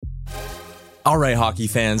All right, hockey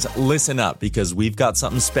fans, listen up because we've got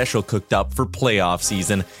something special cooked up for playoff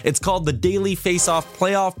season. It's called the Daily Face-Off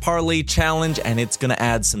Playoff Parlay Challenge, and it's going to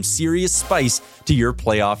add some serious spice to your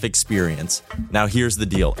playoff experience. Now, here's the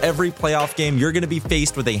deal. Every playoff game, you're going to be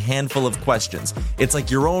faced with a handful of questions. It's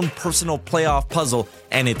like your own personal playoff puzzle,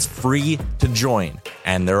 and it's free to join.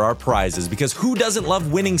 And there are prizes, because who doesn't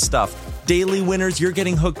love winning stuff? Daily winners, you're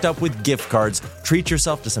getting hooked up with gift cards. Treat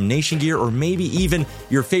yourself to some Nation gear or maybe even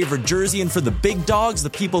your favorite jersey. And for the big dogs, the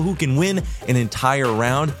people who can win an entire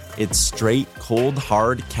round, it's straight, cold,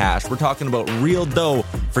 hard cash. We're talking about real dough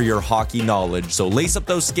for your hockey knowledge. So lace up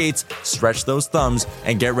those skates, stretch those thumbs,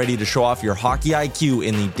 and get ready to show off your hockey IQ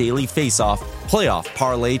in the Daily Face-Off Playoff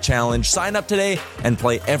Parlay Challenge. Sign up today and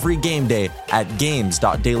play every game day at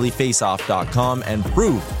games.dailyfaceoff.com and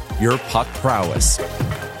prove your puck prowess.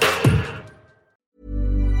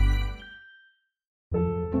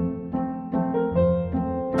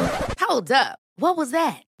 Hold up. What was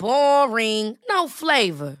that? Boring. No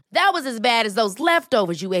flavor. That was as bad as those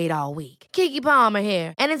leftovers you ate all week. Keke Palmer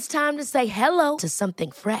here. And it's time to say hello to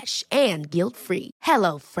something fresh and guilt-free.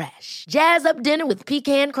 Hello Fresh. Jazz up dinner with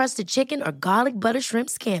pecan-crusted chicken or garlic butter shrimp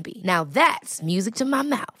scampi. Now that's music to my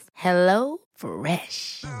mouth. Hello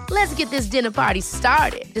Fresh. Let's get this dinner party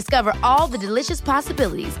started. Discover all the delicious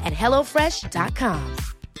possibilities at hellofresh.com.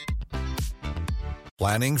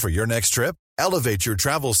 Planning for your next trip? Elevate your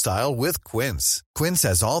travel style with Quince. Quince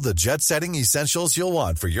has all the jet-setting essentials you'll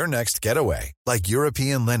want for your next getaway, like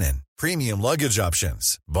European linen, premium luggage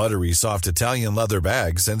options, buttery soft Italian leather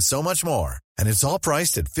bags, and so much more. And it's all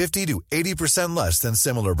priced at 50 to 80% less than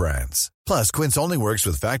similar brands. Plus, Quince only works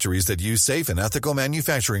with factories that use safe and ethical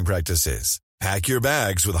manufacturing practices. Pack your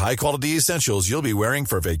bags with high-quality essentials you'll be wearing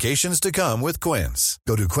for vacations to come with Quince.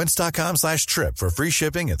 Go to quince.com/trip for free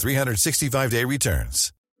shipping and 365-day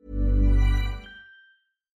returns.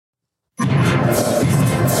 This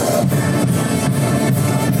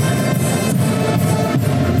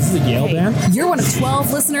is a Yale band? You're one of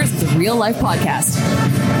 12 listeners of the Real Life Podcast.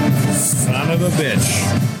 Son of a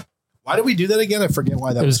bitch. Why did we do that again? I forget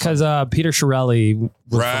why that was. It was because Peter Chiarelli was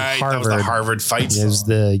from Harvard. That was the Harvard fight song. It was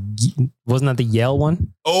wasn't that the Yale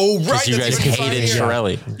one? Oh, right. You guys hated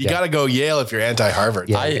Chiarelli. You got to go Yale if you're anti-Harvard.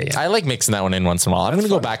 Yeah, I like mixing that one in once in a while. I'm going to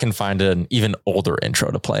go back and find an even older intro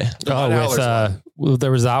to play.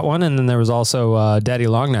 There was that one, and then there was also Daddy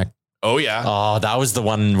Longneck. Oh, yeah. Oh, that was the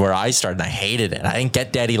one where I started and I hated it. I didn't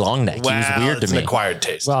get Daddy Longneck. Wow, he was weird to me. It's an acquired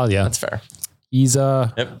taste. Well, yeah. That's fair. He's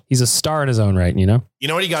a star in his own right, you know? You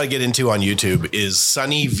know what you got to get into on YouTube is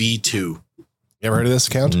Sunny V2. You ever heard of this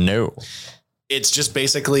account? No. It's just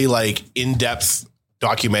basically like in-depth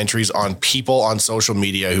documentaries on people on social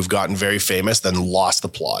media who've gotten very famous, then lost the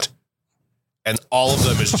plot. And all of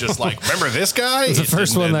them is just like, remember this guy? The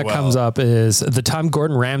first one that comes up is the time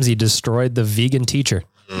Gordon Ramsay destroyed the vegan teacher.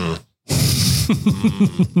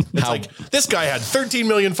 It's like, this guy had 13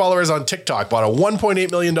 million followers on TikTok, bought a $1.8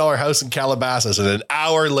 million house in Calabasas, and an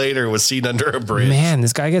hour later was seen under a bridge. Man,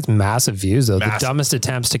 this guy gets massive views, though. The dumbest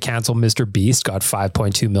attempts to cancel Mr. Beast got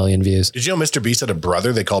 5.2 million views. Did you know Mr. Beast had a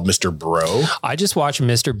brother they called Mr. Bro? I just watched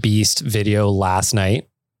Mr. Beast video last night,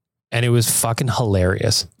 and it was fucking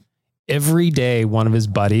hilarious. Every day, one of his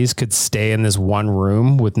buddies could stay in this one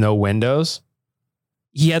room with no windows.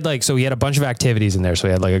 He had a bunch of activities in there. So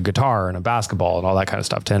he had like a guitar and a basketball and all that kind of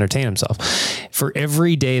stuff to entertain himself. For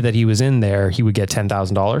every day that he was in there, he would get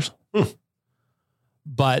 $10,000.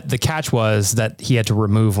 But the catch was that he had to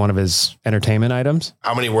remove one of his entertainment items.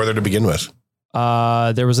 How many were there to begin with?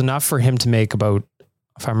 There was enough for him to make about,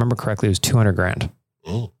 if I remember correctly, it was $200,000.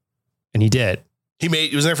 And he did. He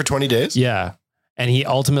was there for 20 days? Yeah. And he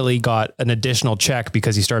ultimately got an additional check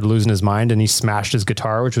because he started losing his mind and he smashed his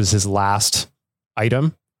guitar, which was his last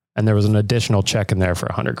item. And there was an additional check in there for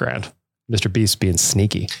 $100,000. Mr. Beast being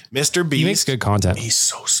sneaky. Mr. Beast. He makes good content. He's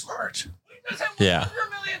so smart. Yeah.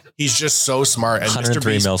 He's just so smart. And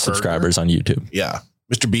 103 mil subscribers on YouTube. Yeah.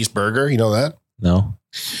 Mr. Beast Burger. You know that? No.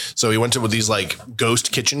 So he went to with these like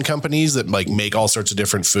ghost kitchen companies that like make all sorts of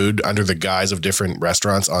different food under the guise of different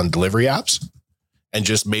restaurants on delivery apps. And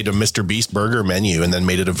just made a Mr. Beast burger menu and then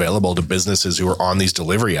made it available to businesses who were on these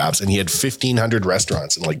delivery apps. And he had 1,500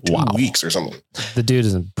 restaurants in like 2 weeks or something. The dude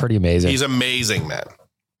is pretty amazing. He's amazing, man.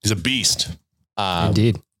 He's a beast.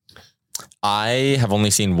 Indeed. I have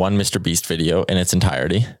only seen one Mr. Beast video in its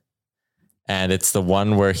entirety. And it's the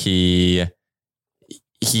one where he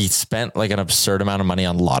spent like an absurd amount of money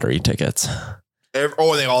on lottery tickets.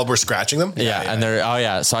 Oh, they all were scratching them? Yeah. And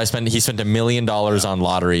he spent $1 million on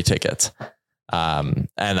lottery tickets. And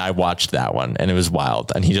I watched that one and it was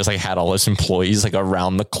wild. And he just like had all his employees like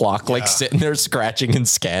around the clock, like sitting there scratching and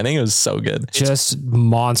scanning. It was so good. Just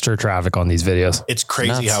monster traffic on these videos. It's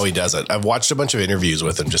crazy how he does it. I've watched a bunch of interviews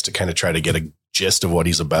with him just to kind of try to get a gist of what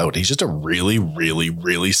he's about. He's just a really, really,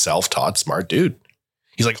 really self-taught, smart dude.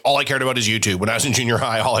 He's like, all I cared about is YouTube. When I was in junior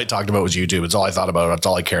high, all I talked about was YouTube. It's all I thought about. It's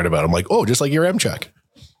all I cared about. I'm like, oh, just like your M-Check.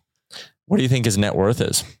 What do you think his net worth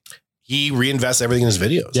is? He reinvests everything in his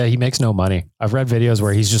videos. Yeah, he makes no money. I've read videos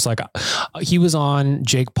where he's just like, he was on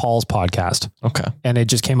Jake Paul's podcast. Okay. And it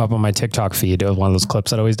just came up on my TikTok feed of one of those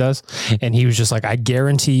clips that always does. And he was just like, I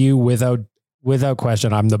guarantee you without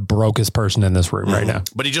question, I'm the brokest person in this room right now.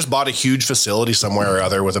 But he just bought a huge facility somewhere or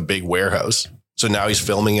other with a big warehouse. So now he's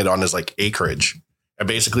filming it on his like acreage. And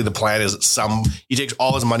basically the plan is he takes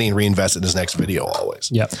all his money and reinvests it in his next video always.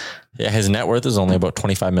 Yep. Yeah. His net worth is only about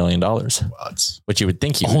 $25 million, which you would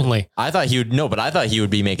think he would. Only. I thought he would. No, but I thought he would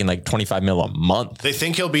be making like 25 mil a month. They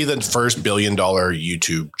think he'll be the first $1 billion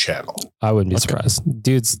YouTube channel. I wouldn't be surprised.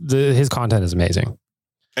 Dude's his content is amazing.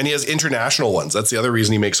 And he has international ones. That's the other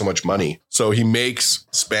reason he makes so much money. So he makes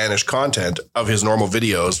Spanish content of his normal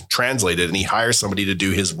videos translated and he hires somebody to do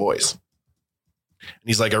his voice. And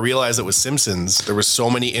he's like, I realized that with Simpsons, there were so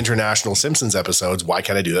many international Simpsons episodes. Why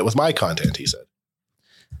can't I do that with my content? He said.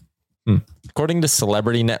 According to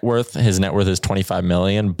Celebrity Net Worth, his net worth is 25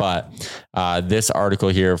 million. But this article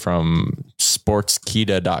here from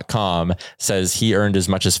sportskita.com says he earned as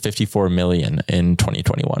much as 54 million in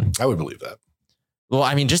 2021. I would believe that. Well,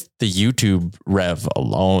 I mean, just the YouTube rev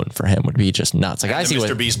alone for him would be just nuts. Like I see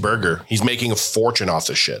Mr. Beast Burger. He's making a fortune off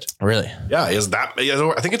this shit. Really? Yeah. I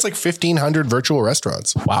think it's like 1,500 virtual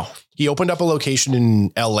restaurants. Wow. He opened up a location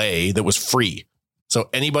in LA that was free. So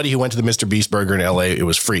anybody who went to the Mr. Beast Burger in LA, it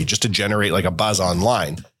was free just to generate like a buzz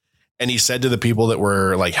online. And he said to the people that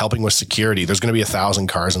were like helping with security, there's going to be 1,000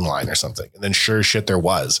 cars in line or something. And then sure as shit, there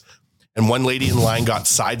was. And one lady in line got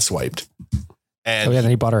sideswiped. And then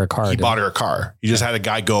he bought her a car. He bought her a car. He just had a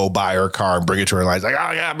guy go buy her a car and bring it to her. And he's like,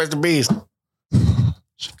 oh yeah, Mr. Beast.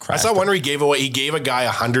 I saw one where he gave a guy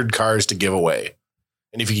 100 cars to give away.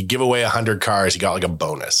 And if he could give away 100 cars, he got like a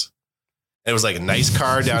bonus. And it was like a nice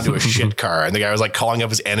car down to a shit car. And the guy was like calling up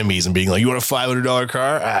his enemies and being like, you want a $500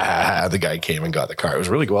 car? The guy came and got the car. It was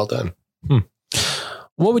really well done.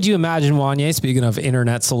 What would you imagine, Wanye, speaking of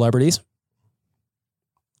internet celebrities?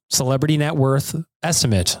 Celebrity net worth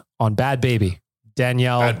estimate on Bad Baby.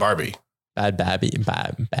 Danielle. Bad Barbie. Bad Babby.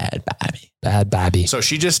 Bad Babby. So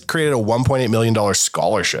she just created a $1.8 million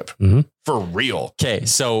scholarship for real. Okay.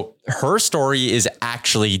 So her story is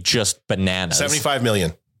actually just bananas. 75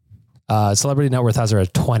 million. Celebrity net worth has her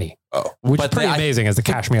at 20. Oh, which is pretty amazing as the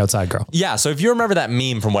Cash Me Outside girl. Yeah. So if you remember that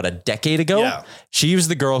meme from a decade ago, she was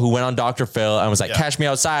the girl who went on Dr. Phil and was like, cash me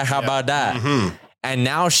outside. How about that? Mm-hmm. And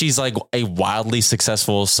now she's like a wildly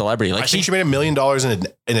successful celebrity. Like I think she made $1 million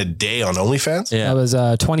in a day on OnlyFans. Yeah. That was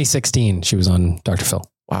 2016. She was on Dr. Phil.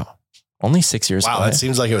 Wow. Only 6 years ago. Wow. That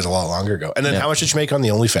seems like it was a lot longer ago. And then how much did she make on the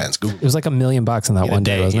OnlyFans? Google. It was like $1 million in that one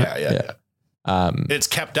day, wasn't it? Yeah. It's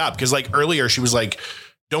kept up because like earlier she was like,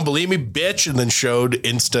 don't believe me, bitch. And then showed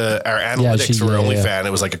Insta or analytics for OnlyFans.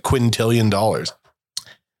 It was like $1 quintillion.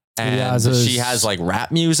 And she has like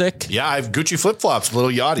rap music. Yeah, I have Gucci flip flops,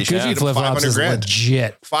 little yachty. She made $500,000.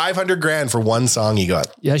 Legit. $500,000 for one song he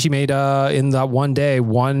got. Yeah, she made in that one day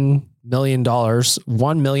 $1 million,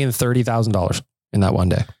 $1,030,000 in that one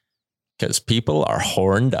day. Because people are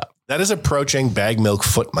horned up. That is approaching bag milk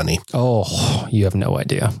foot money. Oh, you have no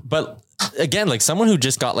idea. But again, like someone who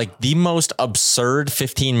just got like the most absurd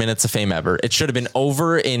 15 minutes of fame ever. It should have been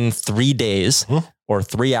over in 3 days or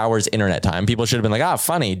 3 hours internet time. People should have been like,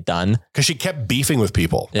 funny, done. Because she kept beefing with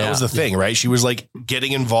people. That was the thing, right? She was like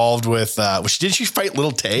getting involved with, did she fight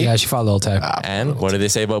Lil Tay? Yeah, she fought Lil Tay. And what do they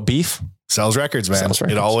say about beef? Sells records, man.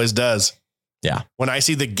 It always does. Yeah. When I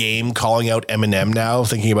see The Game calling out Eminem now,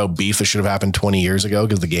 thinking about beef that should have happened 20 years ago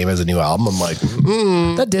because The Game has a new album, I'm like,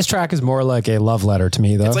 That diss track is more like a love letter to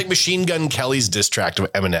me, though. It's like Machine Gun Kelly's diss track to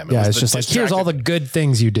Eminem. It's just like, here's all the good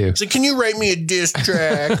things you do. It's like, can you write me a diss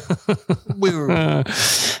track?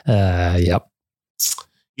 Yep.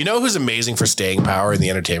 You know who's amazing for staying power in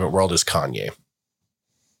the entertainment world is Kanye.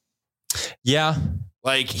 Yeah.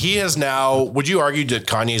 Like he has now, would you argue that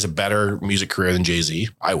Kanye is a better music career than Jay-Z?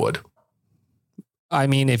 I would. I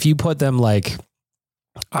mean, if you put them like,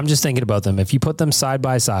 I'm just thinking about them. If you put them side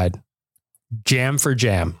by side, jam for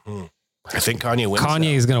jam, I think Kanye wins.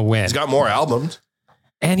 Kanye is going to win. He's got more albums.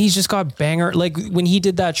 And he's just got banger. Like when he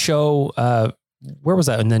did that show, where was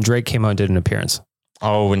that? And then Drake came out and did an appearance.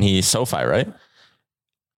 Oh, when he SoFi, right?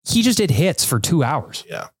 He just did hits for 2 hours.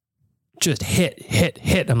 Yeah. just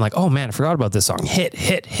hit. I'm like, oh man, I forgot about this song.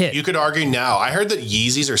 Hit. You could argue now. I heard that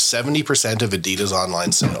Yeezys are 70% of Adidas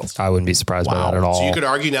online sales. I wouldn't be surprised by that at all. So you could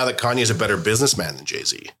argue now that Kanye is a better businessman than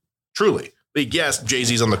Jay-Z. Truly. Like, yes,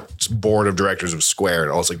 Jay-Z's on the board of directors of Square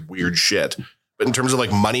and all this like weird shit. But in terms of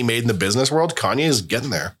like money made in the business world, Kanye is getting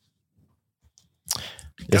there.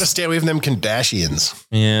 Got to stay away from them Kardashians.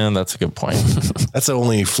 Yeah, that's a good point. That's the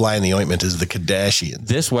only fly in the ointment is the Kardashians.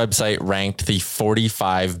 This website ranked the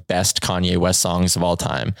 45 best Kanye West songs of all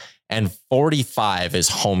time. And 45 is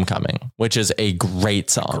Homecoming, which is a great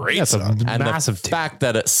song. Great song. And the fact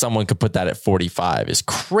that someone could put that at 45 is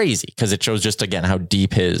crazy because it shows just, again, how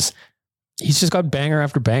deep he's just got banger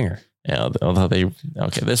after banger. Yeah, although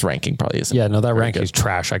this ranking probably isn't. Yeah, no, that ranking is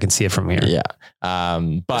trash. I can see it from here. Yeah.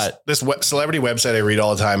 But this celebrity website I read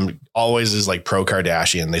all the time always is like pro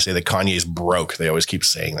Kardashian. They say that Kanye's broke. They always keep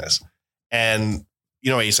saying this. And you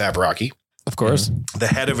know, A$AP Rocky, of course, the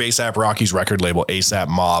head of A$AP Rocky's record label, A$AP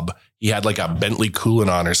Mob, he had like a Bentley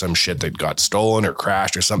Coolanon or some shit that got stolen or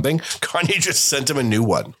crashed or something. Kanye just sent him a new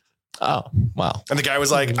one. Oh, wow. And the guy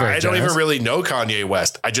was like, I don't even really know Kanye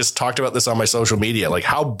West. I just talked about this on my social media. Like,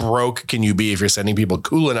 how broke can you be if you're sending people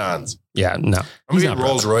Coolanons? Yeah, no. I'm going to get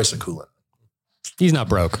Rolls Royce a Coolan. He's not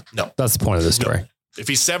broke. No. That's the point of the story. No. If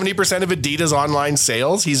he's 70% of Adidas online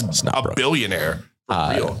sales, he's a broke. Billionaire.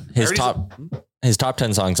 For real. His top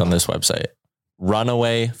 10 songs on this website: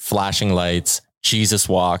 Runaway, Flashing Lights, Jesus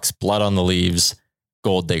Walks, Blood on the Leaves,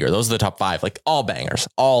 Gold Digger. Those are the top 5, like all bangers,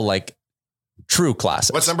 all like true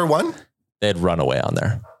classics. What's number 1? They had Runaway on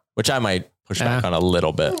there, which I might push back on a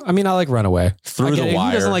little bit. I mean, I like Runaway. Through the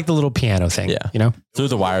Wire. He doesn't like the little piano thing. Yeah. You know? Through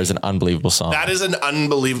the Wire is an unbelievable song. That is an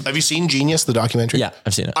unbelievable. Have you seen Genius, the documentary? Yeah,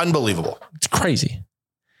 I've seen it. Unbelievable. It's crazy.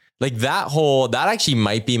 Like that actually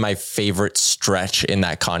might be my favorite stretch in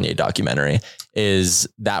that Kanye documentary is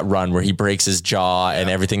that run where he breaks his jaw and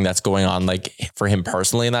everything that's going on, like for him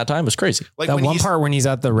personally in that time was crazy. Like that one part when he's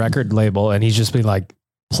at the record label and he's just been like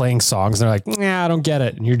playing songs and they're like, nah, I don't get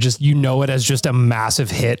it. And you're just, you know, it as just a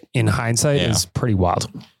massive hit in hindsight is pretty wild.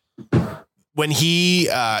 When he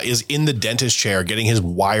is in the dentist chair getting his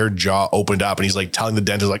wired jaw opened up and he's like telling the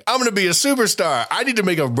dentist like, I'm going to be a superstar. I need to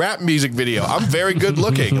make a rap music video. I'm very good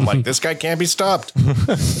looking. I'm like, this guy can't be stopped.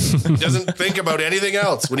 He doesn't think about anything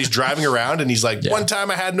else when he's driving around and he's like, one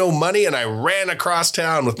time I had no money and I ran across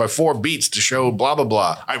town with my 4 beats to show blah, blah,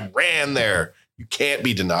 blah. I ran there. You can't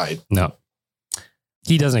be denied. No.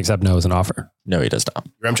 He doesn't accept no as an offer. No, he does not.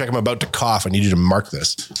 Ramcheck, I'm about to cough. I need you to mark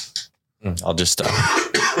this. I'll just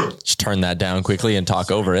turn that down quickly and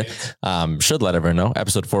talk over it. Should let everyone know.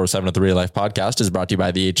 Episode 407 of the Real Life Podcast is brought to you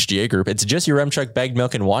by the HGA Group. It's just your Remchuck, Bagged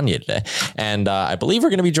Milk, and Wanya today. And I believe we're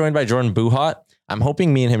going to be joined by Jordan Buhat. I'm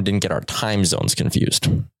hoping me and him didn't get our time zones confused.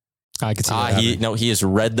 I could see that. He has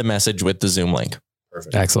read the message with the Zoom link.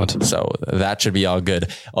 Perfect. Excellent. So that should be all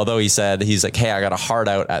good. Although he's like, hey, I got a hard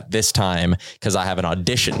out at this time because I have an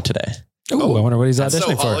audition today. Oh, I wonder what he's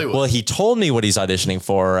auditioning for. Hollywood. Well, he told me what he's auditioning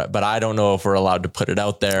for, but I don't know if we're allowed to put it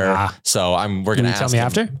out there. So we're going to ask tell me him.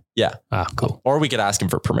 After? Yeah. Cool. Or we could ask him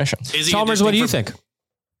for permission. Chalmers, what do you think?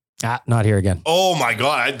 Not here again. Oh my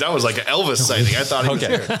God. That was like an Elvis sighting. I thought he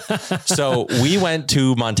was here. So we went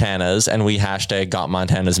to Montana's and we #got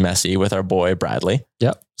Montana's messy with our boy, Bradley.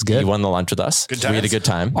 Yep. It's good. He won the lunch with us. Good so we had a good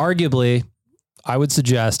time. Arguably, I would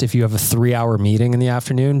suggest if you have a 3-hour meeting in the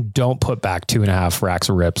afternoon, don't put back 2.5 racks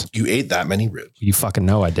of ribs. You ate that many ribs. You fucking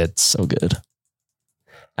know I did. So good.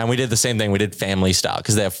 And we did the same thing. We did family style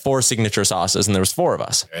because they have 4 signature sauces and there was 4 of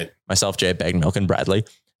us. Right. Myself, Jay, Bagged Milk, and Bradley.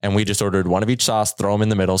 And we just ordered one of each sauce, throw them in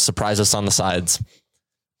the middle, surprise us on the sides.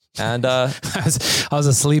 And I was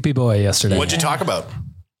a sleepy boy yesterday. What'd you talk about?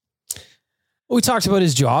 We talked about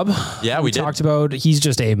his job. Yeah, we did. Talked about he's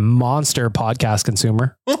just a monster podcast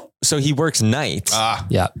consumer. So he works nights.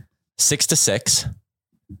 Yeah. 6 to 6.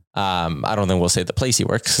 I don't think we'll say the place he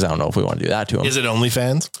works because I don't know if we want to do that to him. Is it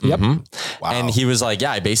OnlyFans? Yep. Mm-hmm. Wow. And he was like,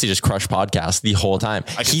 yeah, I basically just crushed podcasts the whole time.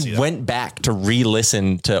 He went back to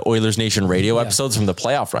re-listen to Oilers Nation radio episodes from the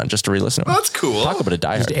playoff run just to re-listen to them. That's cool. Talk about a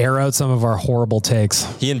diehard. Just air out some of our horrible takes.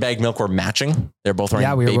 He and Bagged Milk were matching. They're both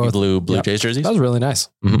wearing baby blue Jays jerseys. That was really nice.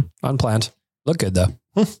 Mm-hmm. Unplanned. Look good though.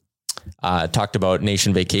 Talked about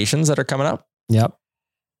nation vacations that are coming up. Yep.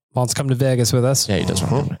 Wants to come to Vegas with us. Yeah, he does.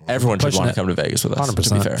 Everyone should want to come to Vegas with us. 100%.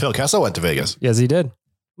 To be fair. Phil Kessel went to Vegas. Yes, he did. I'm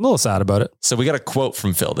a little sad about it. So we got a quote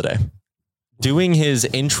from Phil today. Doing his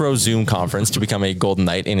intro Zoom conference to become a Golden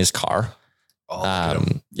Knight in his car.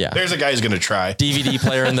 Yeah. There's a guy who's going to try. DVD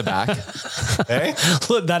player in the back. Hey?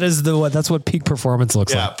 Look, that's what peak performance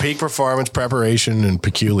looks like. Yeah, peak performance, preparation, and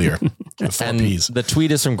peculiar. The 4 Ps. The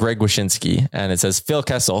tweet is from Greg Wyshynski, and it says, Phil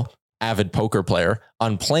Kessel, avid poker player,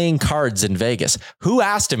 on playing cards in Vegas. Who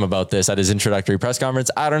asked him about this at his introductory press conference?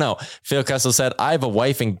 I don't know. Phil Kessel said, I have a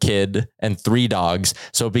wife and kid and 3 dogs,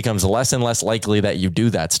 so it becomes less and less likely that you do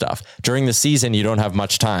that stuff. During the season, you don't have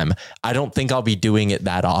much time. I don't think I'll be doing it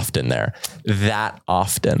that often there. That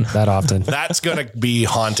often. That's going to be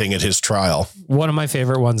haunting at his trial. One of my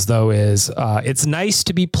favorite ones, though, is it's nice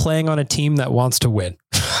to be playing on a team that wants to win.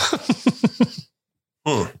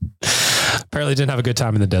 Apparently didn't have a good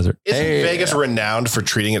time in the desert. Isn't Vegas renowned for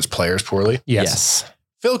treating its players poorly? Yes.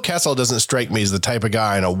 Phil Kessel doesn't strike me as the type of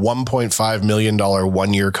guy in a $1.5 million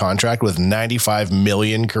 1-year contract with 95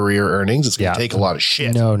 million career earnings. It's going to take a lot of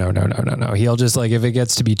shit. No. He'll just like, if it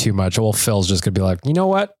gets to be too much, old Phil's just going to be like, you know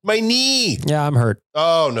what? My knee. Yeah, I'm hurt.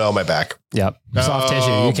 Oh no, my back. Yep. Soft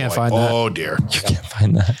tissue. You can't find that. Oh dear. You can't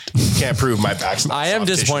find that. Can't prove my back's not I am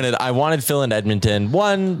soft disappointed. I wanted Phil in Edmonton.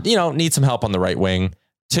 1, need some help on the right wing.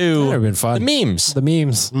 2, That would have been fun. the memes. The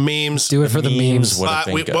memes. Memes. Do it for the memes. would have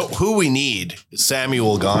been good. Who we need is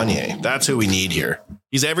Samuel Gagne. That's who we need here.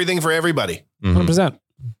 He's everything for everybody. 100%.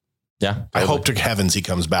 Yeah. I hope to heavens he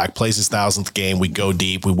comes back, plays his 1,000th game. We go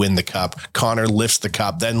deep. We win the cup. Connor lifts the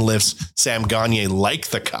cup, then lifts Sam Gagne like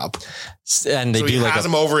the cup. And they So do he like has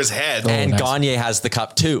him over his head. and nice. Gagne has the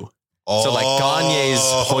cup too. So like Gagne's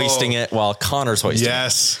hoisting it while Connor's hoisting it.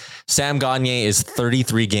 Yes. Sam Gagne is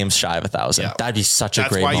 33 games shy of 1,000. Yeah. That'd be such a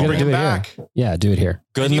That's great why you moment. bring Do him it here. back. Yeah, do it here.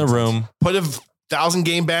 Good in the room. Put a 1,000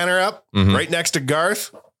 game banner up right next to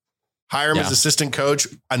Garth. Hire him Yeah. as assistant coach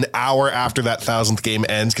an hour after that 1,000th game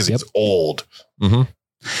ends because he's old. All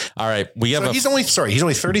right. We have So he's only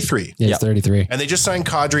 33. Yeah, he's 33. And they just signed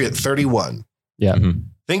Kadri at 31, Yeah,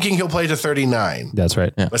 thinking he'll play to 39. that's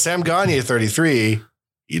right. Yeah. But Sam Gagne at 33,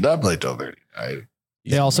 he'd not play till 39.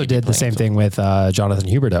 They also did the same thing with Jonathan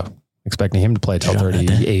Huberdeau, expecting him to play till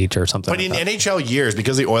 38 or something. But in like that. NHL years,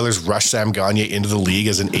 because the Oilers rushed Sam Gagne into the league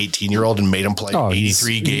as an 18-year-old and made him play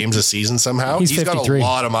 83 games a season somehow, he's he's got 53. a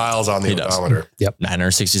lot of miles on the He does. odometer.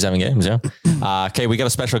 967 games. Yeah. Okay. We got a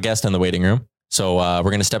special guest in the waiting room. So we're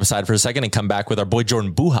going to step aside for a second and come back with our boy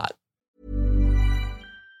Jordan Buhat.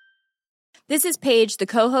 This is Paige, the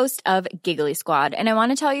co-host of Giggly Squad, and I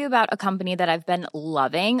want to tell you about a company that I've been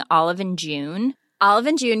loving, Olive & June.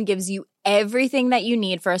 Olive & June gives you everything that you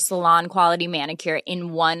need for a salon-quality manicure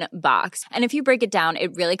in one box. And if you break it down,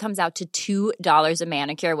 it really comes out to $2 a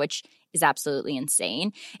manicure, which is absolutely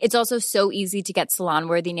insane. It's also so easy to get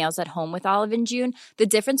salon-worthy nails at home with Olive & June. The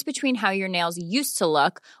difference between how your nails used to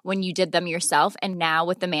look when you did them yourself and now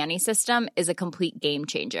with the Mani system is a complete game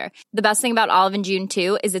changer. The best thing about Olive & June,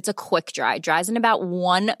 too, is it's a quick dry. Dries in about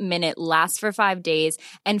 1 minute, lasts for 5 days,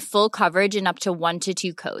 and full coverage in up to 1 to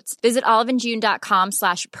 2 coats. Visit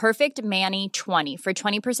oliveandjune.com/perfectmani20 for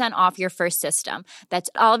 20% off your first system. That's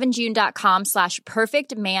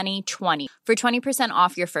oliveandjune.com/perfectmani20 for 20%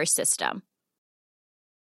 off your first system.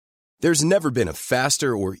 There's never been a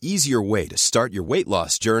faster or easier way to start your weight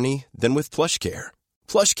loss journey than with PlushCare.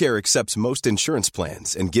 PlushCare accepts most insurance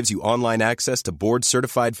plans and gives you online access to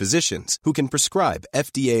board-certified physicians who can prescribe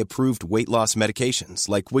FDA-approved weight loss medications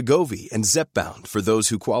like Wegovy and Zepbound for those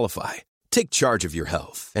who qualify. Take charge of your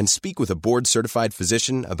health and speak with a board-certified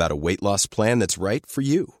physician about a weight loss plan that's right for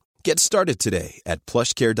you. Get started today at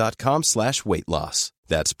plushcare.com/weight-loss.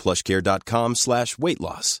 That's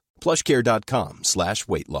plushcare.com/weight-loss.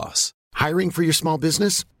 plushcare.com/weight-loss. Hiring for your small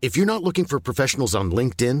business? If you're not looking for professionals on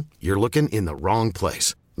LinkedIn, you're looking in the wrong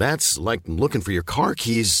place. That's like looking for your car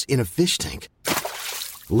keys in a fish tank.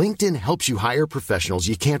 LinkedIn helps you hire professionals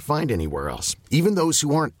you can't find anywhere else, even those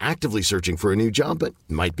who aren't actively searching for a new job but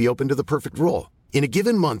might be open to the perfect role. In a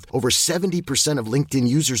given month, over 70% of LinkedIn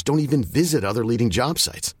users don't even visit other leading job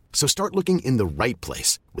sites. So start looking in the right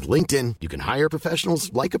place. With LinkedIn, you can hire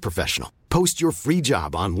professionals like a professional. Post your free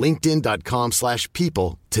job on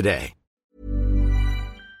linkedin.com/people today.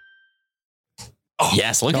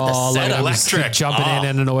 Yes. Look at the setup. Electric. Jumping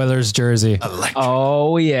in an Oilers jersey.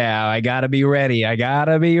 Oh, yeah. I got to be ready.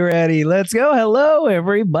 Let's go. Hello,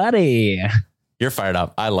 everybody. You're fired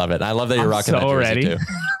up. I love it. I love that you're I'm rocking so that jersey ready. too.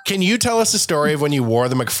 Can you tell us the story of when you wore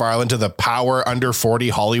the McFarland to the Power Under 40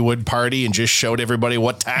 Hollywood party and just showed everybody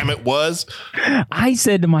what time it was? I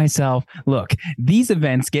said to myself, look, these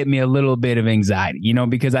events get me a little bit of anxiety,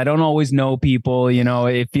 because I don't always know people,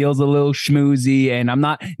 it feels a little schmoozy, and I'm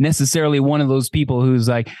not necessarily one of those people who's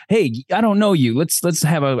like, hey, I don't know you. Let's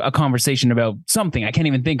have a conversation about something I can't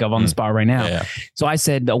even think of on the spot right now. Yeah. So I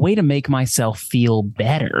said, a way to make myself feel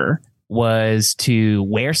better was to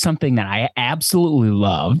wear something that I absolutely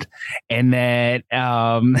loved, and that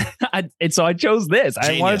so I chose this.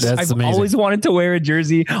 I've always wanted to wear a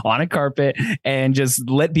jersey on a carpet and just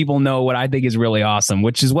let people know what I think is really awesome,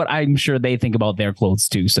 which is what I'm sure they think about their clothes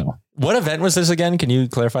too. So, what event was this again? Can you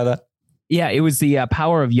clarify that? Yeah, it was the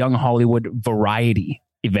Power of Young Hollywood Variety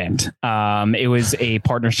event. It was a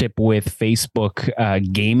partnership with Facebook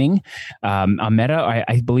Gaming, Meta,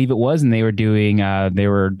 I believe it was, and they were doing a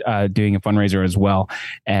fundraiser as well.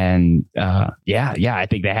 And I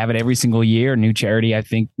think they have it every single year. New charity, I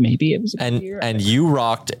think maybe it was. And you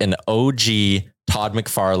rocked an OG Todd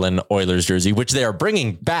McFarlane Oilers jersey, which they are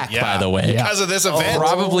bringing back, by the way. Because of this event.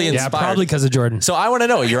 Probably inspired. Yeah, probably because of Jordan. So I want to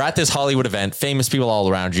know, you're at this Hollywood event, famous people all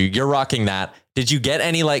around you, you're rocking that. Did you get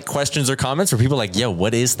any like questions or comments where people like, yo,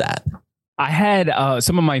 what is that? I had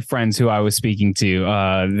some of my friends who I was speaking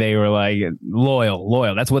to, they were like,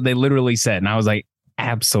 loyal. That's what they literally said. And I was like,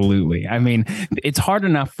 absolutely. I mean, it's hard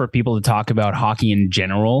enough for people to talk about hockey in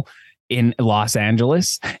general in Los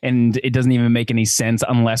Angeles, and it doesn't even make any sense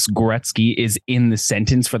unless Gretzky is in the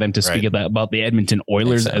sentence for them to speak about the Edmonton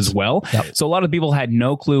Oilers as well. Yep. So a lot of people had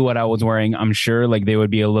no clue what I was wearing. I'm sure like they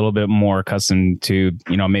would be a little bit more accustomed to,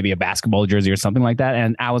 maybe a basketball jersey or something like that.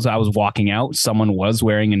 And I was walking out, someone was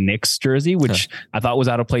wearing a Knicks jersey, which I thought was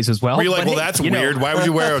out of place as well. Were you like, that's weird. Why would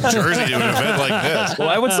you wear a jersey to an event like this?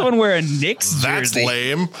 Why would someone wear a Knicks jersey? That's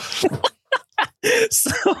lame.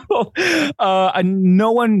 So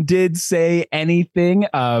no one did say anything,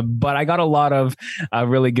 but I got a lot of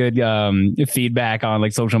really good feedback on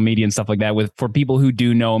like social media and stuff like that for people who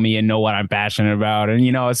do know me and know what I'm passionate about. And,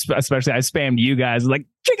 especially I spammed you guys like,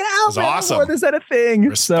 check it out. Man, awesome. This had a thing.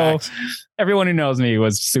 Respect. So everyone who knows me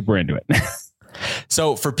was super into it.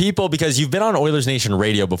 So for people, because you've been on Oilers Nation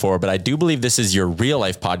radio before, but I do believe this is your real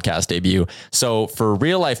life podcast debut. So for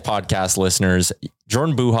real life podcast listeners,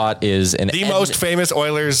 Jordan Buhat is the most famous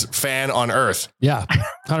Oilers fan on earth. Yeah,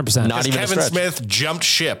 100%. Not even Kevin Smith jumped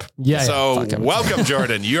ship. Yeah. So welcome,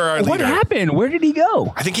 Jordan. You're our leader. What happened? Where did he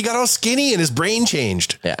go? I think he got all skinny and his brain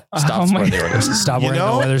changed. Yeah. Stop wearing the Oilers. Stop wearing the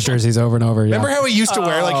Oilers jerseys over and over. Yeah. Remember how he used to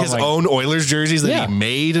wear like his own Oilers jerseys that he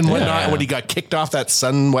made and whatnot? And when he got kicked off that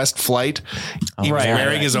SunWest flight, he was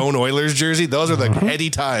wearing his own Oilers jersey. Those are the heady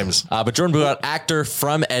times. But Jordan Buhat, actor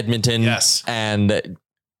from Edmonton. Yes. And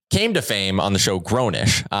came to fame on the show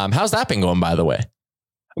Grownish. How's that been going, by the way?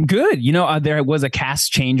 Good. There was a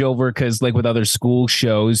cast changeover because like with other school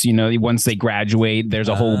shows, once they graduate, there's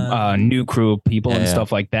a whole new crew of people and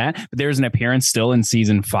stuff like that. But there's an appearance still in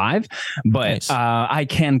season 5. But nice. I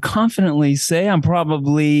can confidently say I'm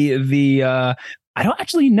probably I don't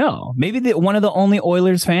actually know. Maybe one of the only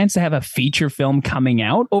Oilers fans to have a feature film coming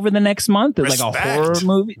out over the next month. It's like a horror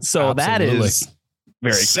movie. So that is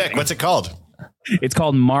very sick. exciting. What's it called? It's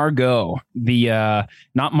called Margot.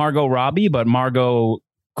 Not Margot Robbie, but Margot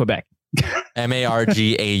Quebec.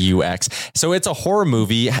 Margaux. So it's a horror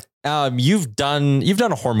movie. You've done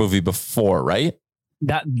a horror movie before, right?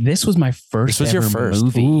 This was my first. This was your first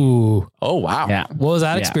movie. Ooh. Oh wow. Yeah. What was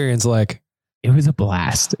that experience like? It was a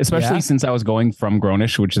blast, especially since I was going from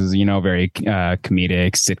Grownish, which is, very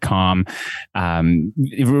comedic sitcom,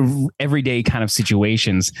 everyday kind of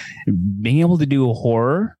situations. Being able to do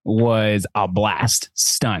horror was a blast.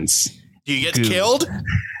 Stunts. Do you get killed?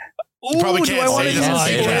 You probably can't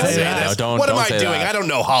say this. What am I doing? I don't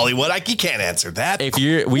know Hollywood. You can't answer that.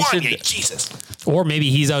 Jesus. Or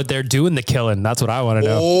maybe he's out there doing the killing. That's what I want to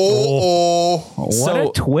know. What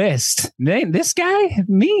a twist. This guy,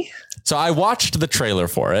 me. So I watched the trailer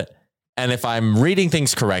for it, and if I'm reading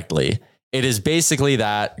things correctly, it is basically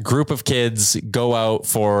that group of kids go out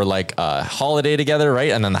for like a holiday together, right?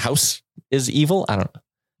 And then the house is evil. I don't know.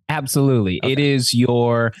 Absolutely. Okay. It is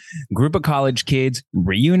your group of college kids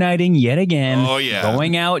reuniting yet again. Oh, yeah.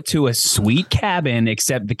 Going out to a sweet cabin,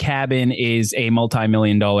 except the cabin is a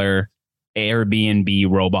multi-million-dollar Airbnb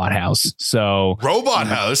robot house. So robot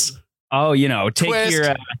house? Oh,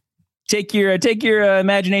 take your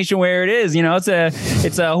imagination where it is.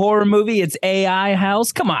 It's a horror movie. It's AI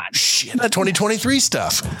house. Come on. Shit, that 2023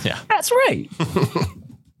 stuff. Yeah. That's right.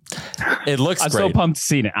 It looks I'm great. so pumped to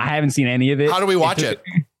see it. I haven't seen any of it. How do we watch it?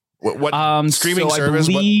 What streaming service?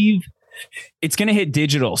 I believe it's going to hit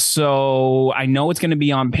digital. So I know it's going to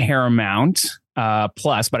be on Paramount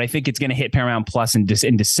Plus, but I think it's going to hit Paramount Plus in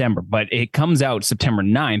December. But it comes out September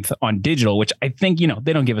 9th on digital, which I think,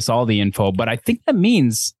 they don't give us all the info. But I think that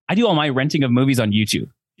means I do all my renting of movies on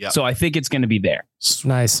YouTube. Yep. So I think it's going to be there.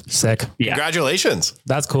 Nice. Sick. Yeah. Congratulations.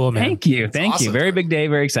 That's cool, man. Thank you. Thank you. Very big day.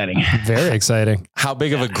 Very exciting. Very exciting. How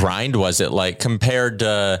big of a grind was it like compared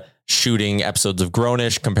to shooting episodes of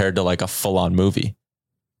Grownish compared to like a full on movie?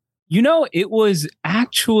 You know, it was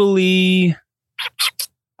actually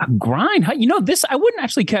a grind. You know, this, I wouldn't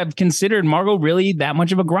actually have considered Margot really that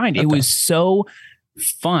much of a grind. Okay. It was so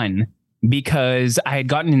fun because I had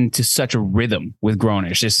gotten into such a rhythm with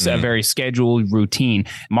Grownish, just a very scheduled routine.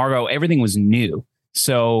 Margot, everything was new.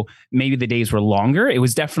 So maybe the days were longer. It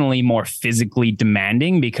was definitely more physically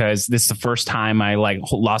demanding because this is the first time I like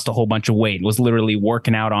lost a whole bunch of weight. Was literally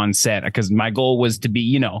working out on set because my goal was to be,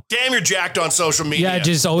 you know. Damn, you're jacked on social media. Yeah,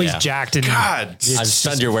 just always jacked. And God, I'm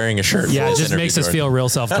stunned you're wearing a shirt. Yeah, it just makes us feel real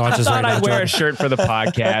self-conscious. I thought right I'd now, wear a shirt for the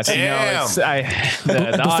podcast.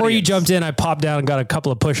 Damn. Before you jumped in, I popped down and got a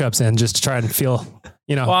couple of push-ups in just to try and feel.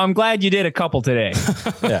 You know. Well, I'm glad you did a couple today.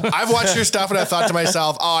 Yeah. I've watched your stuff and I thought to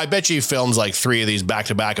myself, oh, I bet you he films like 3 of these back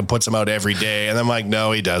to back and puts them out every day. And I'm like,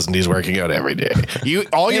 no, he doesn't. He's working out every day.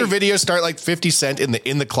 All your videos start like 50 Cent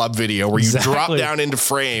in the club video where you drop down into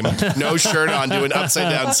frame, no shirt on, doing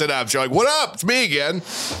upside down sit-ups. You're like, what up? It's me again.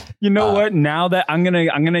 You know what? Now that I'm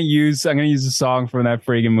gonna use a song from that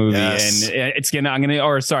friggin' movie, and I'm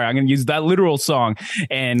gonna use that literal song,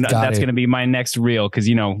 and that's gonna be my next reel because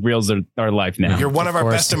you know reels are life now. You're one of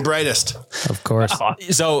our best and brightest, of course.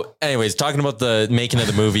 So, anyways, talking about the making of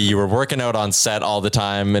the movie, you were working out on set all the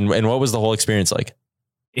time, and what was the whole experience like?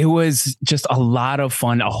 It was just a lot of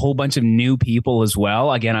fun, a whole bunch of new people as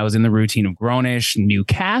well. Again, I was in the routine of Grownish, new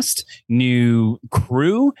cast, new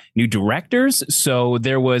crew, new directors. So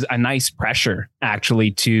there was a nice pressure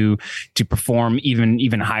actually to perform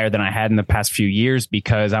even higher than I had in the past few years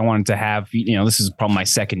because I wanted to have, you know, this is probably my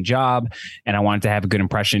second job and I wanted to have a good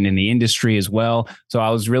impression in the industry as well. So I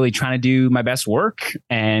was really trying to do my best work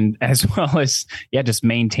and as well as, just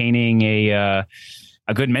maintaining a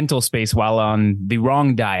good mental space while on the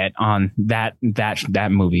wrong diet on that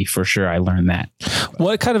movie for sure. I learned that.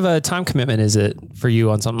 What kind of a time commitment is it for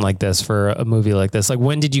you on something like this, for a movie like this? Like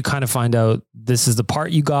when did you kind of find out this is the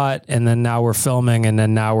part you got and then now we're filming and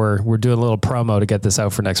then now we're doing a little promo to get this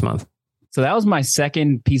out for next month? So that was my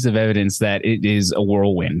second piece of evidence that it is a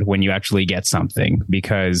whirlwind when you actually get something,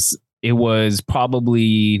 because it was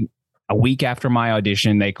probably a week after my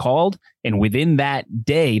audition, they called, and within that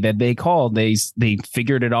day that they called, they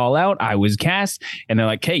figured it all out. I was cast, and they're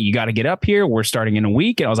like, "Hey, you got to get up here. We're starting in a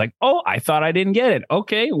week." And I was like, "Oh, I thought I didn't get it.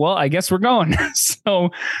 Okay, well, I guess we're going." So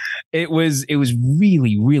it was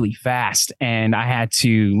really, really fast, and I had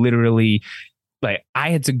to literally, I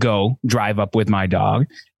had to go drive up with my dog.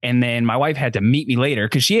 And then my wife had to meet me later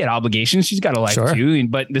because she had obligations. She's got a life too.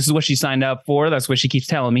 But this is what she signed up for. That's what she keeps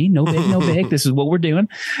telling me. No big, no big. This is what we're doing.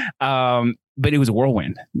 But it was a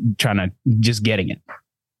whirlwind trying to just getting it.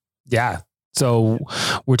 Yeah. So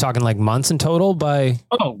we're talking like months in total by.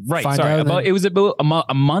 Oh, right. Sorry. It was about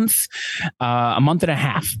a month and a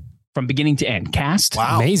half from beginning to end. Cast.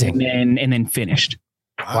 Wow. Amazing. And then finished.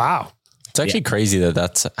 Wow. It's actually crazy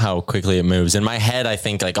that's how quickly it moves. In my head, I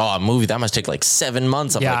think like, a movie that must take like 7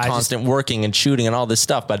 months of constant working and shooting and all this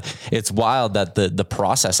stuff. But it's wild that the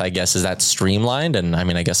process, I guess, is that streamlined. And I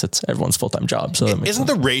mean, I guess it's everyone's full-time job. So isn't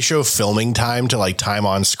the ratio of filming time to like time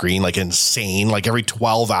on screen like insane? Like every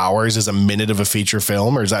 12 hours is a minute of a feature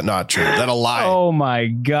film, or is that not true? Is that a lie? Oh my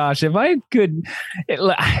gosh. If I could,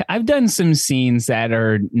 I've done some scenes that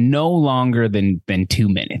are no longer than 2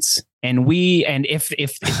 minutes. And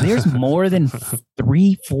if there's more than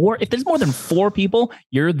 3, 4, if there's more than 4 people,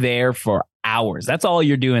 you're there for hours. That's all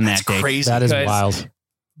you're doing that day. Crazy. That is wild.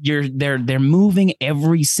 They're moving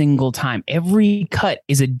every single time. Every cut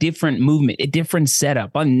is a different movement, a different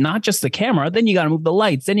setup on not just the camera. Then you got to move the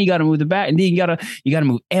lights. Then you got to move the back, and then you got to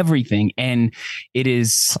move everything. And it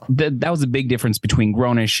is that was a big difference between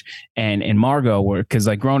Grownish and Margot, because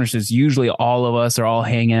like Grownish is usually all of us are all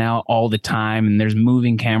hanging out all the time, and there's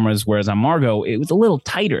moving cameras. Whereas on Margot, it was a little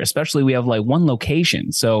tighter. Especially we have like one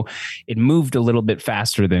location, so it moved a little bit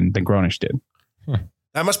faster than Grownish did.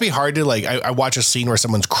 That must be hard to like, I watch a scene where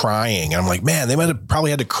someone's crying and I'm like, man, they might have probably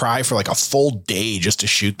had to cry for like a full day just to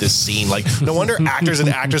shoot this scene. Like no wonder actors and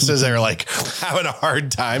actresses are like having a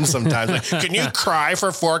hard time sometimes. Like, can you cry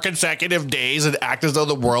for 4 consecutive days and act as though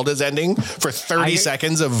the world is ending for 30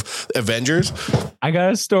 seconds of Avengers? I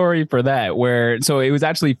got a story for that so it was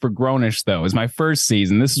actually for Grownish though. It was my first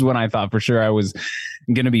season. This is when I thought for sure I was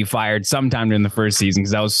going to be fired sometime during the first season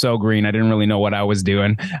because I was so green. I didn't really know what I was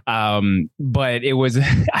doing. But it was,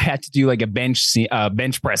 I had to do like a bench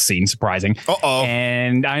press scene, surprising.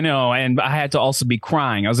 And I know. And I had to also be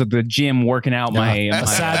crying. I was at the gym working out my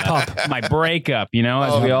sad pup, my breakup,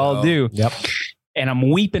 as we all do. Yep. and I'm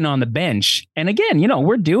weeping on the bench. And again, you know,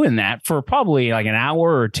 we're doing that for probably like an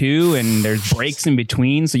hour or two, and there's breaks in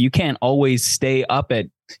between. So you can't always stay up at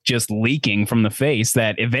just leaking from the face.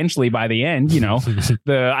 That eventually by the end, you know,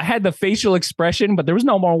 I had the facial expression, but there was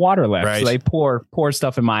no more water left. Right. So they pour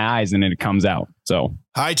stuff in my eyes and then it comes out. So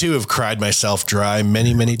I too have cried myself dry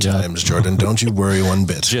many, many times, Jordan. Don't you worry one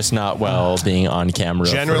bit. Just not well being on camera.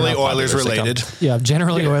 Generally Oilers related. Yeah,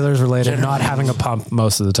 generally Oilers related, not having a pump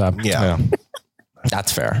most of the time. Yeah.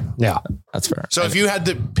 That's fair. Yeah, that's fair. So if you had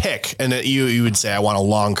to pick, and you would say, I want a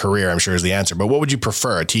long career, I'm sure is the answer, but what would you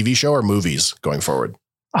prefer, a TV show or movies going forward?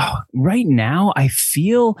 Oh, right now, I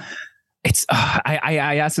feel it's,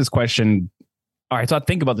 I asked this question, or I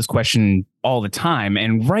think about this question all the time.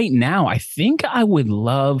 And right now, I think I would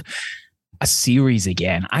love a series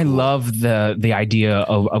again. I love the idea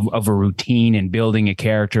of a routine and building a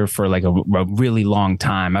character for like a really long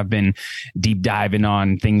time. I've been deep diving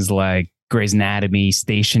on things like Grey's Anatomy,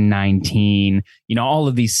 Station 19, you know, all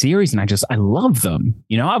of these series. And I love them.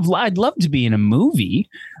 You know, I'd love to be in a movie,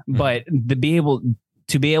 but to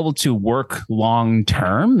be able to work long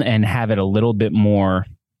term and have it a little bit more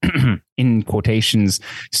in quotations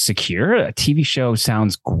secure, a TV show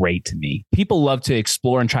sounds great to me. People love to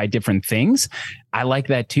explore and try different things. I like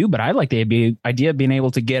that too, but I like the idea of being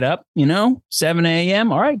able to get up, you know, 7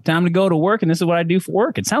 a.m. All right, time to go to work. And this is what I do for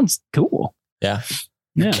work. It sounds cool. Yeah.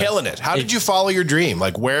 You're killing it. How did you follow your dream?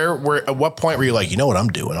 Like where, at what point were you like, you know what I'm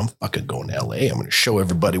doing? I'm fucking going to LA. I'm going to show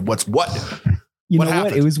everybody what's what. You know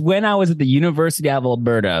what? It was when I was at the University of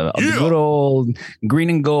Alberta, a good old green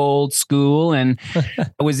and gold school. And I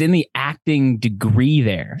was in the acting degree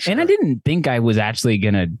there. Sure. And I didn't think I was actually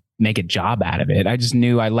going to make a job out of it. I just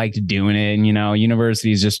knew I liked doing it. And, you know,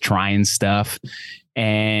 university is just trying stuff.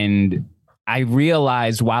 And I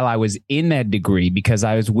realized while I was in that degree, because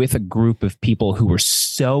I was with a group of people who were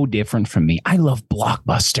so different from me. I love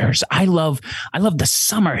blockbusters. I love the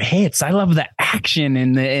summer hits. I love the action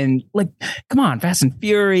and like, come on, Fast and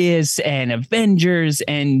Furious and Avengers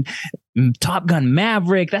and Top Gun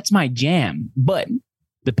Maverick. That's my jam. But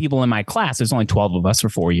the people in my class, there's only 12 of us for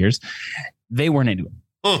 4 years. They weren't into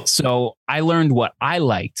it. So I learned what I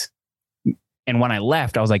liked. And when I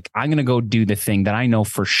left, I was like, I'm going to go do the thing that I know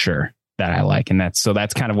for sure that I like. And that's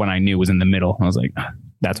kind of when I knew it was in the middle. I was like,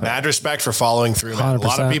 that's mad respect for following through. Man. A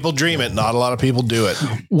lot of people dream it. Not a lot of people do it.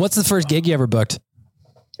 What's the first gig you ever booked?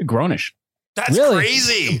 Grownish. That's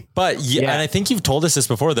crazy. But yeah, and I think you've told us this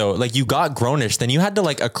before though, like you got Grownish, then you had to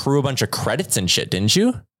like accrue a bunch of credits and shit, didn't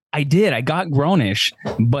you? I did. I got Grownish,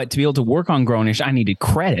 but to be able to work on Grownish, I needed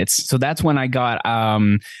credits. So that's when I got a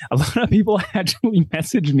lot of people actually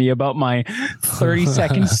messaged me about my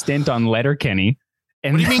 30-second stint on Letterkenny.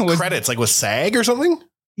 And what do you mean credits? Like with SAG or something?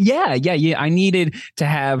 Yeah. I needed to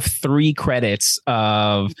have 3 credits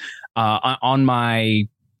of on my,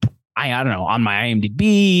 I don't know, on my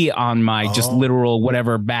IMDb, on my just literal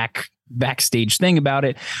whatever backstage thing about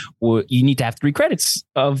it. Well, you need to have 3 credits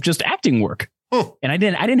of just acting work. And I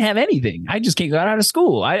didn't have anything. I just got out of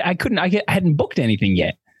school. I hadn't booked anything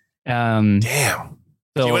yet. Damn.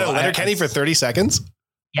 So you went to Letterkenny for 30 seconds?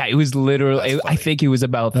 Yeah, it was literally, I think it was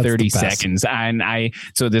about 30 seconds. And I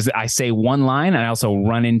say one line and I also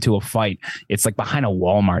run into a fight. It's like behind a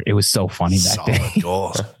Walmart. It was so funny that day.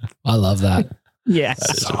 I love that. Yeah.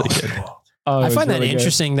 That is really good. I find that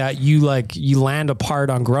interesting that you land a part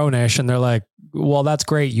on Grownish and they're like, well, that's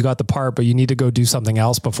great. You got the part, but you need to go do something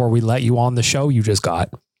else before we let you on the show you just got.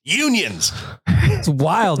 Unions. It's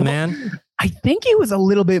wild, man. I think it was a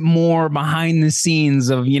little bit more behind the scenes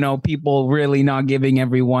of, you know, people really not giving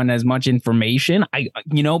everyone as much information.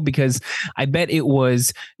 Because I bet it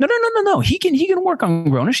was no. He can work on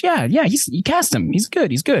Grownish. Yeah. You cast him. He's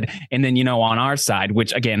good. And then, you know, on our side,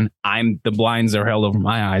 which again, the blinds are held over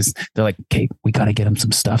my eyes. They're like, okay, we got to get him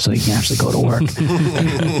some stuff so he can actually go to work.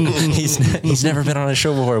 He's never been on a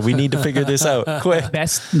show before. We need to figure this out quick.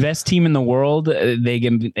 Best team in the world.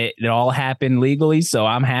 It all happened legally. So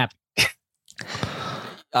I'm happy.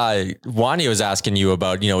 Wanya was asking you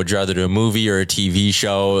about, you know, would you rather do a movie or a TV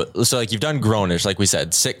show? So like you've done Grownish, like we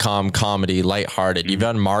said, sitcom, comedy, lighthearted. You've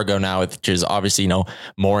done Margot now, which is obviously, you know,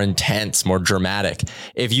 more intense, more dramatic.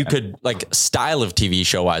 If you could, like, style of TV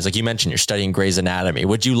show wise, like you mentioned, you're studying Grey's Anatomy.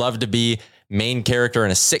 Would you love to be main character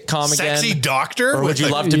in a sitcom Sexy again? doctor? Or would you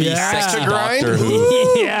love to be sexy doctor?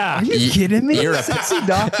 Yeah. Are you kidding me? Your Sexy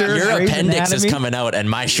doctor. Your Grey's appendix Anatomy? is coming out and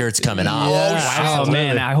my shirt's coming off. Oh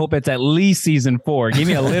man, I hope it's at least season 4. Give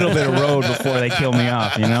me a little bit of road before they kill me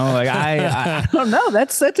off. You know, like I don't know.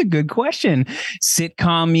 That's a good question.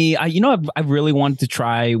 Sitcom-y. I've really wanted to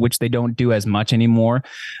try, which they don't do as much anymore.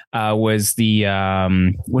 Was the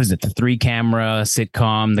what is it? The 3-camera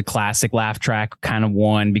sitcom, the classic laugh track kind of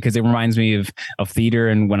one, because it reminds me of theater,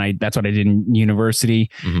 and that's what I did in university.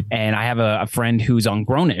 Mm-hmm. And I have a friend who's on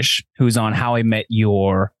Grownish, who's on How I Met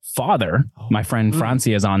Your Father. My friend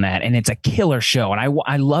Francia is on that, and it's a killer show. And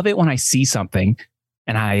I love it when I see something,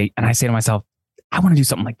 and I say to myself, I want to do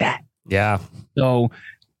something like that. Yeah. So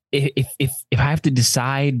if I have to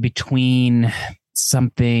decide between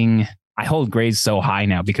something. I hold grades so high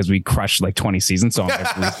now because we crushed like 20 seasons. So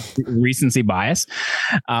I'm like recency bias.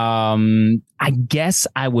 I guess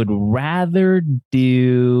I would rather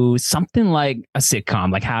do something like a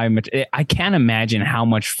sitcom, like I can't imagine how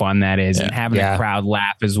much fun that is, and having a crowd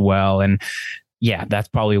laugh as well. And yeah, that's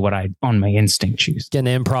probably what I on my instinct choose.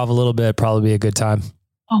 Getting improv a little bit, probably be a good time.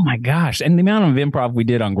 Oh my gosh. And the amount of improv we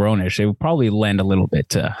did on Grownish, it would probably lend a little bit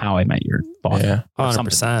to How I Met Your Father. Yeah,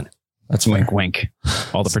 100%. That's wink, wink.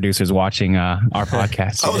 All the producers watching our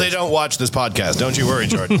podcast. Oh, they don't watch this podcast. Don't you worry,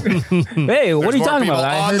 Jordan. Hey, what are you talking about?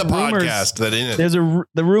 On the podcast that in it. There's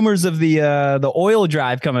the rumors of the oil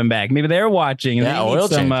drive coming back. Maybe they're watching. And oil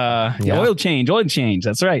change. Oil change.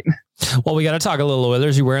 That's right. Well, we got to talk a little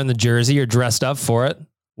Oilers. You're wearing the jersey. You're dressed up for it.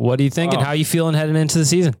 What do you think, and how are you feeling heading into the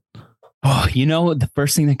season? Oh, the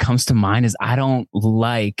first thing that comes to mind is I don't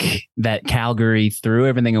like that Calgary threw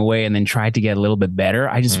everything away and then tried to get a little bit better.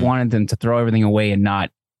 I just wanted them to throw everything away and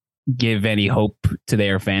not give any hope to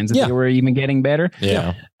their fans that they were even getting better.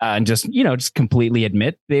 Yeah. And just completely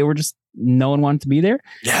admit they were just, no one wanted to be there.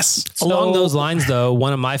 Yes. Along those lines, though,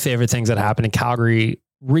 one of my favorite things that happened in Calgary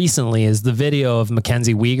recently is the video of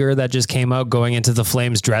Mackenzie Weegar that just came out going into the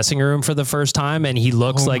Flames dressing room for the first time. And he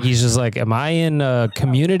looks like he's just like, am I in a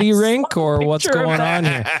community rink or what's going on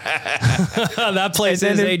here? That place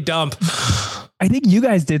is a dump. I think you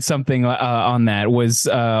guys did something on that. Was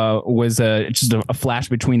just a flash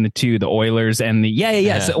between the two, the Oilers and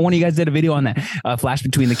the So one of you guys did a video on that flash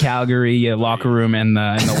between the Calgary locker room and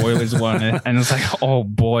the Oilers one, and it's like, oh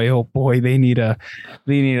boy, they need an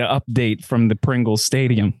update from the Pringles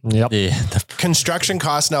Stadium. Yep. Yeah. Construction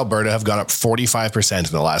costs in Alberta have gone up 45% in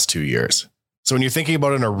the last 2 years. So when you're thinking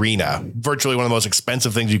about an arena, virtually one of the most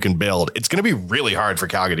expensive things you can build, it's going to be really hard for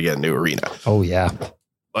Calgary to get a new arena. Oh yeah.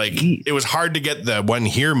 Like it was hard to get the one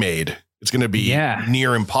here made. It's going to be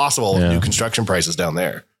near impossible with new construction prices down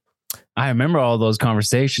there. I remember all those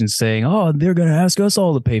conversations saying, "Oh, they're going to ask us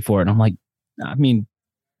all to pay for it." And I'm like, I mean,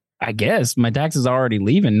 I guess my taxes are already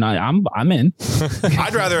leaving. I'm in.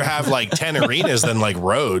 I'd rather have like 10 arenas than like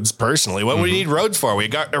roads. Personally, what do we need roads for? We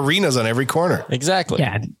got arenas on every corner. Exactly.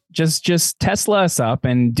 Yeah, just Tesla us up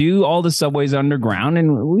and do all the subways underground,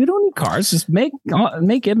 and we don't need cars. Just make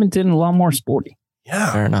Edmonton a lot more sporty.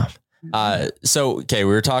 Yeah, fair enough. We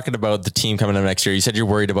were talking about the team coming up next year. You said you're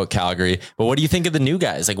worried about Calgary, but what do you think of the new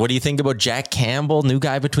guys? Like, what do you think about Jack Campbell, new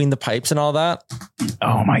guy between the pipes and all that?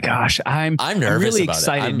 Oh my gosh. I'm nervous. I'm really about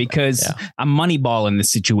excited because I'm moneyballing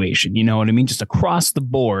this situation. You know what I mean? Just across the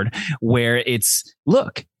board where it's,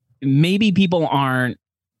 look, maybe people aren't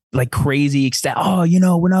like crazy ecstatic.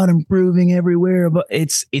 Oh, we're not improving everywhere, but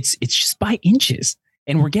it's just by inches.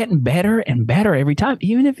 And we're getting better and better every time,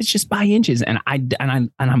 even if it's just by inches. And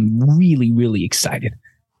I'm really, really excited.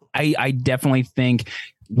 I definitely think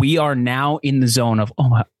we are now in the zone of,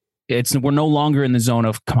 we're no longer in the zone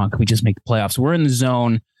of, come on, can we just make the playoffs? We're in the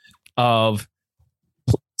zone of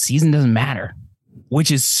season doesn't matter, which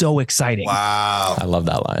is so exciting. Wow. I love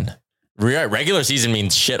that line. Regular season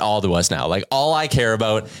means shit all to us now. Like all I care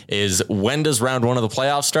about is when does round 1 of the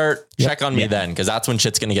playoffs start? Check on me then, because that's when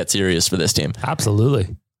shit's going to get serious for this team.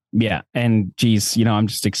 Absolutely. Yeah. And geez, I'm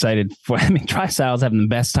just excited Drysaitl's having the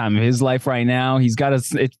best time of his life right now. He's got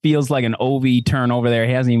it feels like an OV turn over there.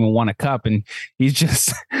 He hasn't even won a cup and he's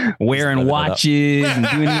just wearing watches and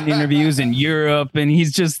doing interviews in Europe. And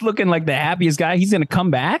he's just looking like the happiest guy. He's going to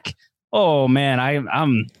come back. Oh man,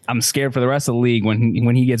 I'm scared for the rest of the league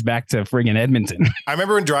when he gets back to friggin' Edmonton. I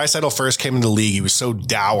remember when Draisaitl first came into the league, he was so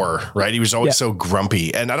dour, right? He was always so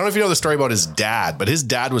grumpy. And I don't know if you know the story about his dad, but his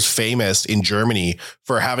dad was famous in Germany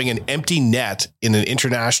for having an empty net in an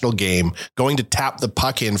international game, going to tap the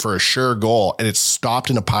puck in for a sure goal, and it stopped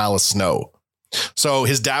in a pile of snow. So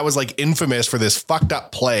his dad was like infamous for this fucked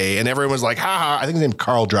up play, and everyone was like, haha, I think his name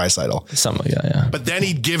Carl Draisaitl. Something like that, yeah. But then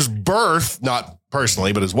he gives birth, not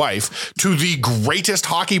personally, but his wife, to the greatest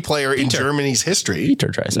hockey player in Germany's history. Peter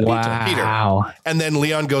Dreisaitl. Wow. And then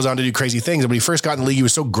Leon goes on to do crazy things. And when he first got in the league, he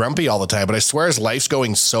was so grumpy all the time. But I swear his life's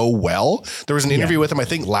going so well. There was an interview with him, I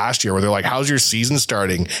think last year, where they're like, how's your season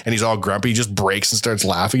starting? And he's all grumpy. He just breaks and starts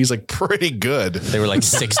laughing. He's like, pretty good. They were like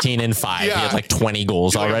 16-5. He had like 20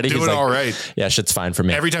 goals already. Doing He's like, all right. Yeah, shit's fine for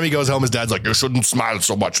me. Every time he goes home, his dad's like, you shouldn't smile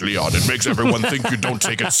so much, Leon. It makes everyone think you don't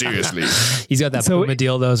take it seriously. He's got that Puma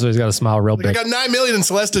deal though, so he's got to smile real I big. got $9 million in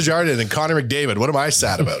Celeste Desjardins and Connor McDavid. What am I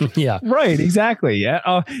sad about? Yeah. Right, exactly.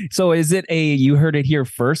 Yeah. So is it you heard it here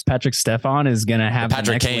first? Patrick Stefan is going to have Patrick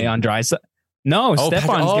the next Kane. Leon Draisaitl. No, Patrick-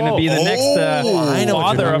 Stefan's going to be the next I know what you're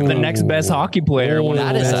father of the next best hockey player. One of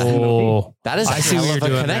That the is best. that is I see hell what of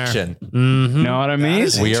you're a doing there. connection. You know what I mean?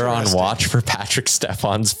 is- We are on Interesting. watch for Patrick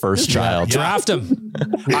Stefan's first child. Draft him.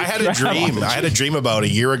 I had a dream. I had a dream about a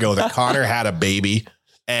year ago that Connor had a baby.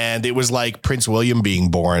 And it was like Prince William being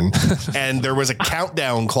born. And there was a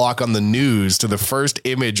countdown clock on the news to the first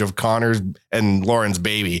image of Connor's and Lauren's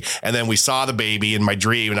baby. And then we saw the baby in my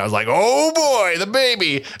dream. And I was like, oh boy, the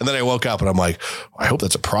baby. And then I woke up and I'm like, I hope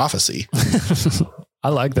that's a prophecy. I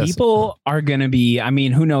like this. People are going to be, I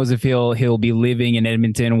mean, who knows if he'll be living in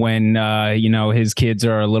Edmonton when, his kids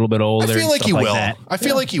are a little bit older. I feel like he will. That. I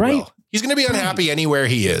feel like he will. He's going to be unhappy anywhere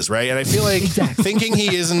he is, right? And I feel like thinking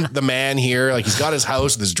he isn't the man here, like he's got his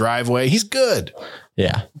house with his driveway, he's good.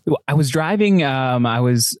 Yeah. I was driving. I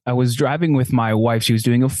was driving with my wife. She was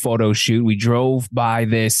doing a photo shoot. We drove by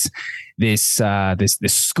this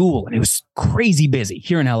school, and it was crazy busy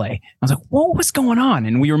here in LA. I was like, "Whoa, what's going on?"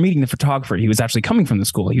 And we were meeting the photographer. He was actually coming from the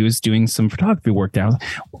school. He was doing some photography work there. I was like,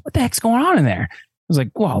 what the heck's going on in there? I was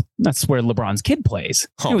like, "Well, that's where LeBron's kid plays."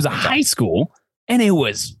 It was a high school, and it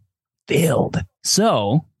was filled.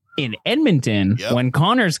 So in Edmonton, when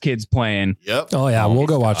Connor's kid's playing, Oh yeah, we'll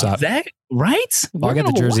go watch that. that right? I'll get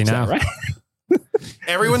the jersey now. Right?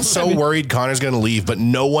 Everyone's so worried Connor's going to leave, but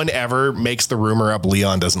no one ever makes the rumor up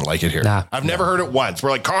Leon doesn't like it here. Nah. I've never heard it once. We're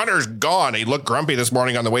like, Connor's gone. He looked grumpy this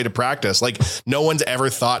morning on the way to practice. Like, no one's ever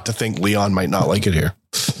thought to think Leon might not like it here.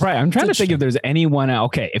 Right. I'm trying to think if there's anyone.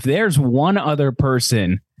 Okay, if there's one other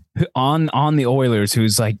person on the Oilers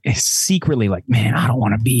who's like secretly like, man, I don't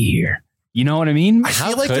want to be here. You know what I mean? I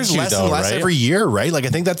feel like there's less and less every year, right? Like, I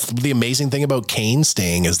think that's the amazing thing about Kane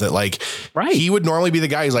staying is that, like, he would normally be the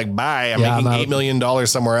guy who's like, bye, I'm making $8 million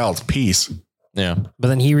somewhere else. Peace. Yeah. But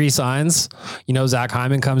then he resigns. Zach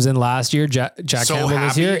Hyman comes in last year. Jack So Campbell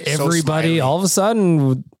was happy, here. so Everybody, smiley. all of a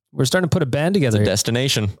sudden, we're starting to put a band together.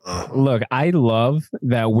 Destination. Look, I love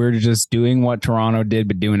that we're just doing what Toronto did,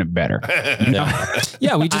 but doing it better.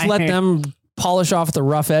 Yeah, we just let them polish off the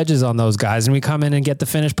rough edges on those guys, and we come in and get the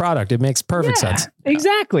finished product. It makes perfect sense.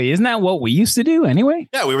 Exactly. Isn't that what we used to do anyway?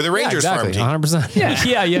 Yeah, we were the Rangers farm team. 100%.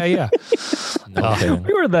 Yeah.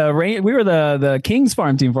 We were the Kings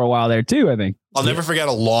farm team for a while there too, I think. I'll never forget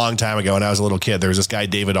a long time ago when I was a little kid, there was this guy,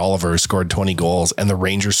 David Oliver, who scored 20 goals and the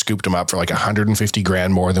Rangers scooped him up for like 150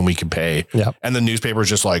 grand more than we could pay. Yep. And the newspaper was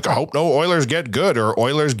just like, I hope no Oilers get good or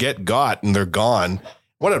Oilers get got and they're gone.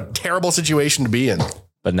 What a terrible situation to be in.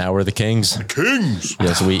 But now we're the Kings. The Kings.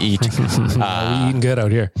 Yes, we eat. We eating good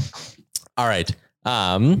out here. All right.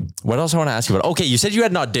 What else I want to ask you about? Okay, you said you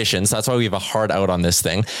had an audition, so that's why we have a hard out on this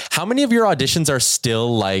thing. How many of your auditions are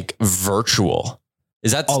still like virtual?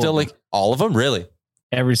 Is that still like all of them? Really?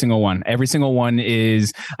 Every single one. Every single one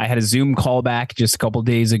is. I had a Zoom callback just a couple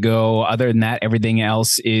days ago. Other than that, everything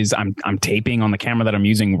else is I'm taping on the camera that I'm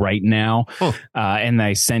using right now, and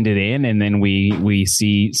I send it in, and then we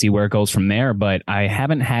see where it goes from there. But I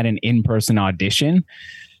haven't had an in-person audition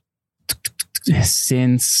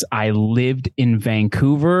since I lived in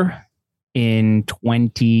Vancouver in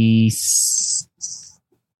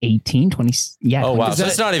 2018, 20. Yeah. Oh, wow. So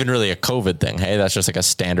it's not even really a COVID thing. Hey, that's just like a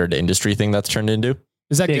standard industry thing that's turned into.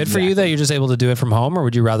 Is that good for you that you're just able to do it from home, or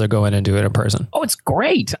would you rather go in and do it in person? Oh, it's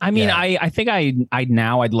great. I mean, I think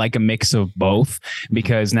I'd like a mix of both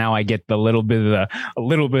because now I get a little bit of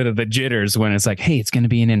the jitters when it's like, hey, it's going to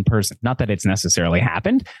be an in-person. Not that it's necessarily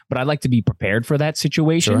happened, but I'd like to be prepared for that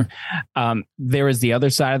situation. Sure. There is the other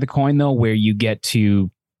side of the coin though, where you get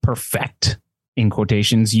to perfect, in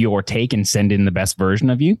quotations, your take and send in the best version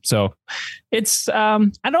of you. So it's I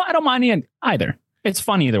don't mind either. It's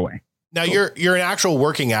fun either way. Now you're an actual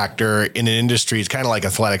working actor in an industry. It's kind of like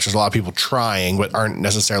athletics. There's a lot of people trying, but aren't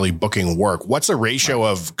necessarily booking work. What's the ratio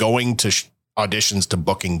of going to auditions to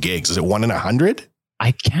booking gigs? Is it 1 in 100?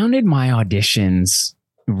 I counted my auditions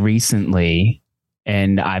recently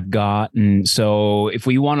and I've gotten, so if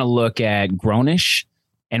we want to look at Grownish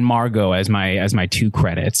and Margot as my two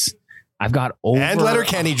credits, I've got over and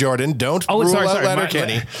Letterkenny, Jordan. Don't rule out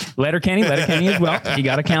Letterkenny. Letterkenny as well. You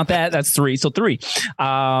got to count that. That's 3. So 3.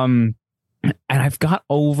 And I've got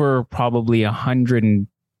over probably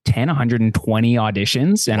 110, 120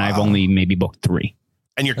 auditions, and I've only maybe booked 3.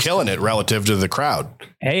 And you're killing it relative to the crowd.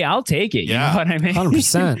 Hey, I'll take it. You know what I mean?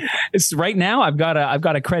 100%. It's right now. I've got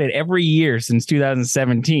a credit every year since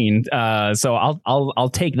 2017. So I'll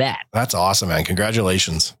take that. That's awesome, man.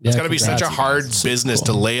 Congratulations. Yeah, It's got to be such a hard Super business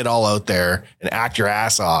to lay it all out there and act your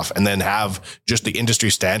ass off, and then have just the industry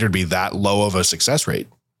standard be that low of a success rate.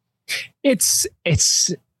 It's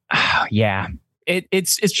yeah.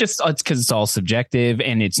 It's just because it's all subjective,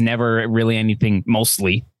 and it's never really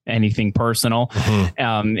mostly anything personal.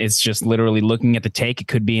 Mm-hmm. It's just literally looking at the take. It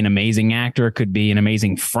could be an amazing actor, it could be an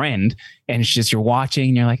amazing friend, and it's just you're watching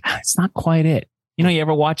and you're like, it's not quite it. You know, you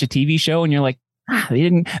ever watch a TV show and you're like, they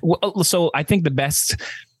didn't. So I think the best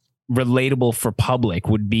relatable for public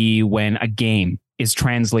would be when a game is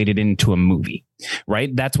translated into a movie,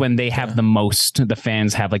 right? That's when they have the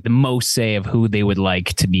fans have like the most say of who they would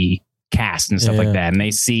like to be cast and stuff like that. And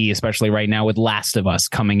they see, especially right now with Last of Us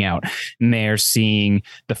coming out, and they're seeing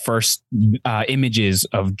the first images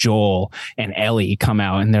of Joel and Ellie come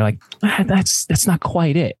out, and they're like, that's not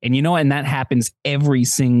quite it. And you know, and that happens every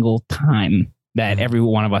single time that every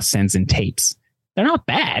one of us sends in tapes. They're not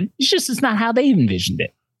bad. It's not how they envisioned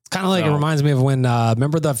it. Kind of like, it reminds me of when,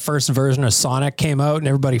 remember the first version of Sonic came out and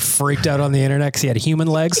everybody freaked out on the internet because he had human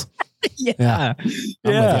legs? Yeah.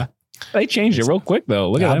 Yeah. They changed it real quick though.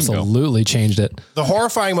 Look at them go. Absolutely changed it. The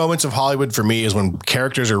horrifying moments of Hollywood for me is when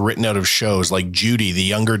characters are written out of shows, like Judy, the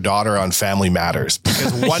younger daughter on Family Matters.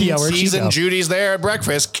 Because one season Judy's there at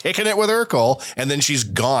breakfast kicking it with Urkel, and then she's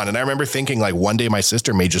gone. And I remember thinking, like, one day my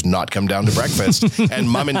sister may just not come down to breakfast, and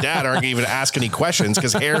mom and dad aren't even ask any questions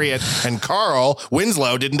because Harriet and Carl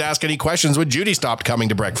Winslow didn't ask any questions when Judy stopped coming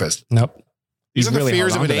to breakfast. Nope. These are the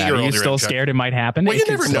fears of an 8-year-old. Are you still scared it might happen? Well, you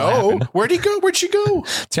never know. Where'd he go? Where'd she go?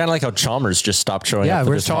 It's kind of like how Chalmers just stopped showing up.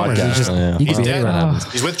 Where's Chalmers? He's dead.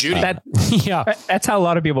 He's with Judy. That's how a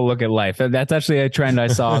lot of people look at life. That's actually a trend I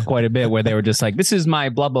saw quite a bit, where they were just like, this is my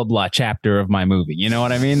blah, blah, blah chapter of my movie. You know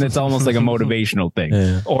what I mean? It's almost like a motivational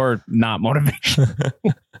thing or not motivational.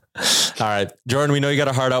 All right, Jordan, we know you got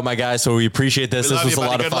a heart out, my guy, so we appreciate this. This was a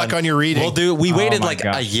lot of fun. Good luck on your reading. We waited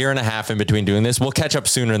a year and a half in between doing this. We'll catch up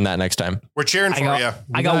sooner than that next time. We're cheering for you.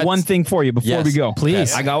 I got one thing for you before we go.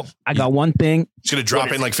 Please. I got one thing. He's going to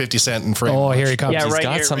drop in like 50 Cent in frame. Oh, here he comes. Yeah, He's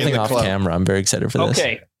got something off camera. I'm very excited for this.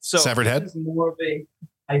 Okay. So Severed Head. More of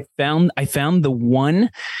I found the one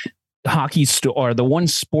hockey store, or the one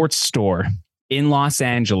sports store in Los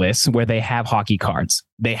Angeles where they have hockey cards.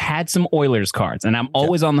 They had some Oilers cards, and I'm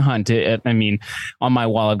always on the hunt. I mean, on my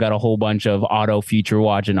wall, I've got a whole bunch of auto Future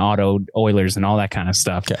Watch and auto Oilers and all that kind of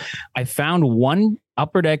stuff. Okay. I found one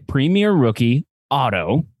Upper Deck Premier Rookie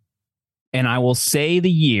auto, and I will say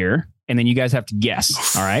the year, and then you guys have to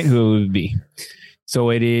guess. All right, who it would be.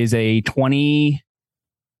 So it is a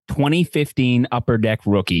 2015 Upper Deck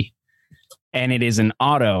Rookie, and it is an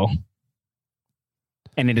auto.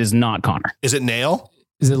 And it is not Connor. Is it Nail?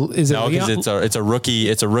 Is it no, because Leon? it's a rookie.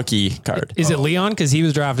 It's a rookie card. Is it Leon? Because he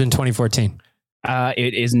was drafted in 2014.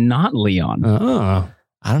 It is not Leon. Oh.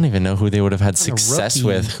 I don't even know who they would have had success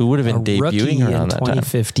with. Who would have been debuting around that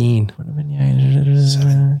 2015.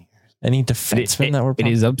 Time? Any defensemen that were? It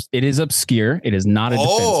is obscure. It is not a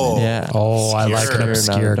defenseman. Yeah. Oh, I like an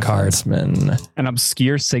obscure card. An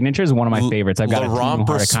obscure signature is one of my favorites. I've got Laurent a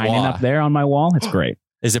Hartikainen up there on my wall. It's great.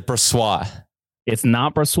 Is it Brossoit? It's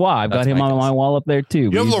not Brossoit. I've got him on my wall up there too.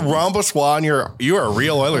 You have Laurent Brossoit, and you are a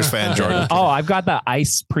real Oilers fan, Jordan. Oh, I've got the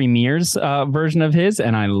Ice Premiers version of his,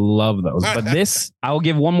 and I love those. But this, I will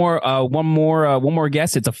give one more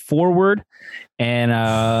guess. It's a forward, and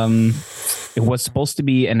it was supposed to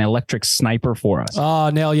be an electric sniper for us. Oh,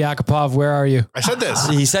 Nail Yakupov, where are you? I said this.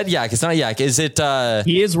 He said Yak. It's not Yak. Is it?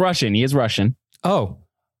 He is Russian. Oh,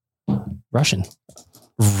 Russian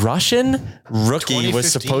rookie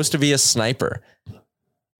was supposed to be a sniper.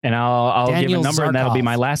 And I'll give Daniel a number, and that'll be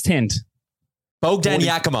my last hint. Bogdan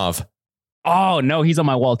Yakimov. Oh no, he's on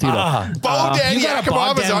my wall too. Bogdan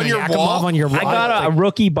Yakimov is on your wall. I got a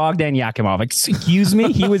rookie Bogdan Yakimov. Excuse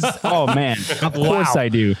me, he was. Oh man, of course I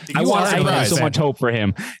do. I have so much hope for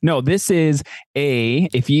him. No, this is I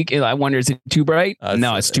wonder, is it too bright?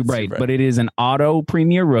 No, it's too bright. But it is an auto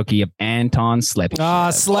Premier Rookie of Anton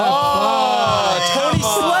Slepich. Slep. Tony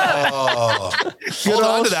Slep. Hold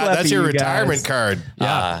on old to that. That's Schleppy, your you guys. retirement card.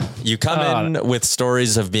 Yeah. You come in with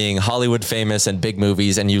stories of being Hollywood famous and big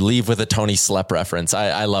movies, and you leave with a Tony Slepp reference.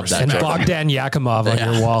 I love that. And joke. Bogdan Yakimov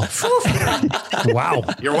on your wall. Wow.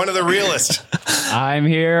 You're one of the realest. I'm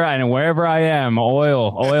here and wherever I am,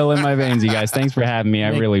 oil in my veins, you guys. Thanks for having me.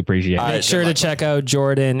 I really appreciate it. Make sure to check out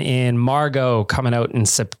Jordan in Margot coming out in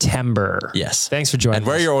September. Yes. Thanks for joining And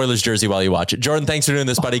wear us. your Oilers jersey while you watch it. Jordan, thanks for doing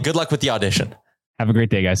this, buddy. Good luck with the audition. Have a great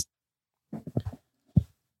day, guys.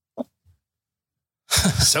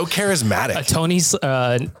 So charismatic. A Tony's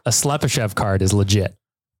a Slepyshev card is legit.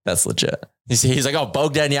 That's legit. He's like, oh,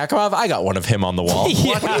 Bogdan Yakimov? I got one of him on the wall.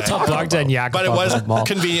 Yeah, What are you talking Bogdan about? Yakimov. But it was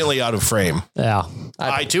conveniently out of frame. Yeah.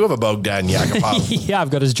 I too have a Bogdan Yakimov. Yeah, I've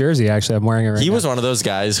got his jersey. Actually, I'm wearing it right He now. was one of those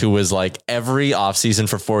guys who was like every offseason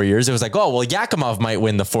for 4 years. It was like, oh, well, Yakimov might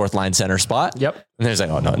win the fourth line center spot. Yep. And there's like,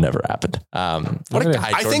 oh, no, it never happened. What a guy,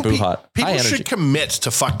 I Jordan think Buhat. High people energy. should commit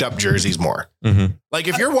to fucked up jerseys more. Mhm. Like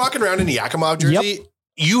if you're walking around in a Yakimov jersey,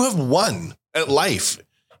 you have won at life.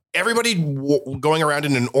 Everybody going around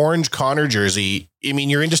in an orange Connor jersey, I mean,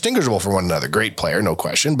 you're indistinguishable from one another. Great player, no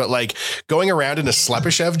question. But like going around in a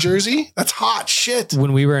Slepyshev jersey, that's hot shit.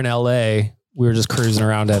 When we were in LA, we were just cruising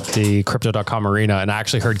around at the Crypto.com arena, and I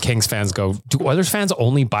actually heard Kings fans go, do Oilers fans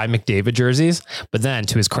only buy McDavid jerseys? But then,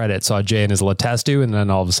 to his credit, saw Jay in his Letestu, and then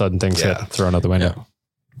all of a sudden things get thrown out the window.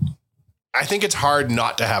 I think it's hard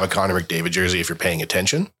not to have a Connor McDavid jersey if you're paying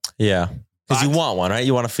attention. Yeah. Because you want one, right?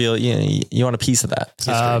 You want to feel, you want a piece of that.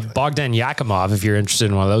 Bogdan Yakimov, if you're interested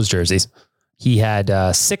in one of those jerseys, he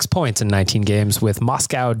had 6 points in 19 games with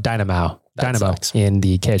Moscow Dynamo in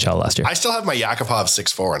the KHL last year. I still have my Yakupov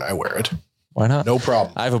 6'4" and I wear it. Why not? No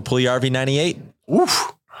problem. I have a Puljujärvi 98.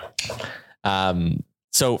 Oof.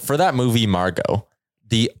 So for that movie, Margot,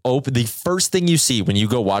 the first thing you see when you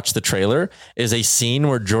go watch the trailer is a scene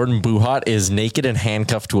where Jordan Buhat is naked and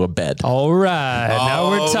handcuffed to a bed. All right. Now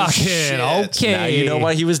we're talking. shit. Okay. Now you know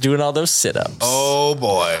why he was doing all those sit-ups. Oh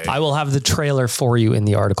boy. I will have the trailer for you in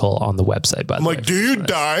the article on the website. By I'm the like, way. do you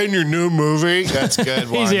die in your new movie? That's good.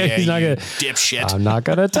 He's not you gonna- dipshit. I'm not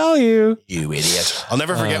going to tell you. You idiot. I'll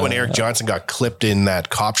never forget when Eric Johnson got clipped in that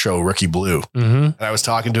cop show, Rookie Blue. Mm-hmm. And I was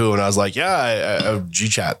talking to him and I was like, yeah,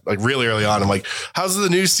 G-Chat, like really early on. I'm like, how's the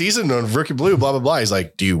new season on Rookie Blue? Blah, blah, blah. He's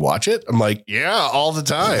like, do you watch it? I'm like, yeah, all the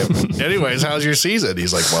time. Anyways, how's your season?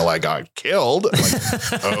 He's like, well, I got killed. I'm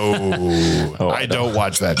like, I don't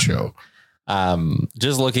watch that show.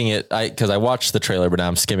 Just looking at, because I watched the trailer, but now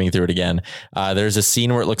I'm skimming through it again. There's a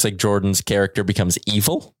scene where it looks like Jordan's character becomes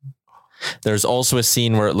evil. There's also a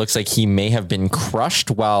scene where it looks like he may have been crushed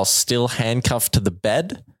while still handcuffed to the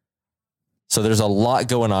bed. So there's a lot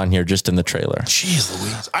going on here just in the trailer. Jeez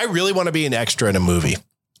Louise. I really want to be an extra in a movie.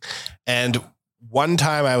 And one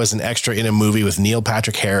time I was an extra in a movie with Neil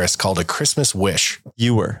Patrick Harris called A Christmas Wish.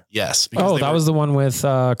 You were? Yes. Oh, that was the one with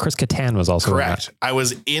Chris Kattan was also correct. I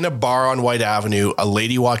was in a bar on White Avenue. A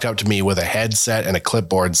lady walked up to me with a headset and a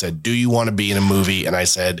clipboard and said, do you want to be in a movie? And I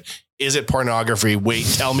said, is it pornography? Wait,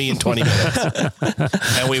 tell me in 20 minutes.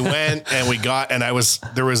 And we went and we got, and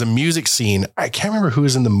there was a music scene. I can't remember who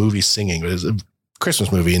was in the movie singing, but it was a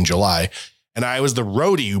Christmas movie in July. And I was the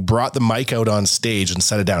roadie who brought the mic out on stage and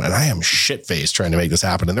set it down. And I am shit-faced trying to make this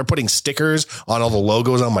happen. And they're putting stickers on all the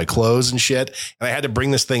logos on my clothes and shit. And I had to bring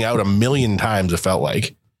this thing out 1,000,000 times, it felt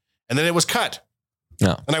like. And then it was cut.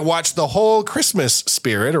 No. And I watched the whole Christmas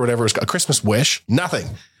Spirit or whatever it was called, Christmas Wish, nothing.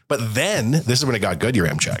 But then, this is when it got good, your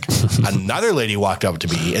M-check. Another lady walked up to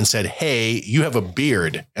me and said, hey, you have a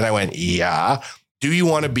beard. And I went, yeah. Do you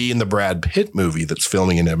want to be in the Brad Pitt movie that's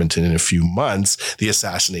filming in Edmonton in a few months? The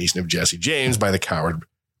assassination of Jesse James by the coward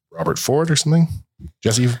Robert Ford or something?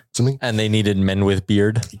 Jesse something? And they needed men with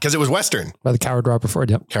beard. Because it was Western. By the coward Robert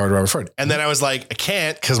Ford, yep. Coward Robert Ford. And then I was like, I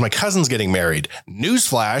can't because my cousin's getting married.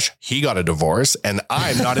 Newsflash, he got a divorce and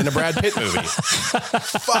I'm not in a Brad Pitt movie.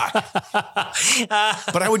 Fuck.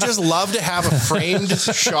 But I would just love to have a framed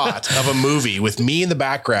shot of a movie with me in the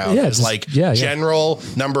background as General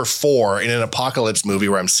number 4 in an apocalypse movie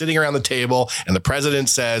where I'm sitting around the table and the president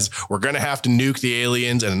says, we're going to have to nuke the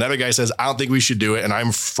aliens. And another guy says, I don't think we should do it. And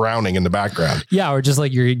I'm frowning in the background. Yeah, or just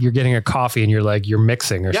like you're getting a coffee and you're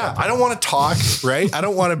mixing or something. I don't want to talk, right? I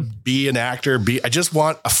don't want to be an actor. I just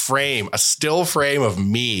want a still frame of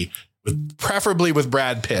me, preferably with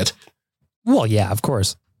Brad Pitt. Well, yeah, of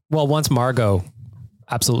course. Well, once Margot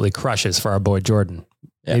absolutely crushes for our boy Jordan,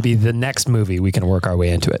 maybe the next movie we can work our way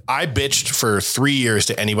into it. I bitched for 3 years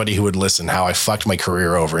to anybody who would listen how I fucked my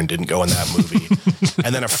career over and didn't go in that movie.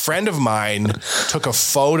 And then a friend of mine took a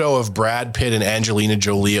photo of Brad Pitt and Angelina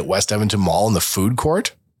Jolie at West Edmonton Mall in the food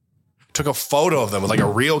court. Took a photo of them with like a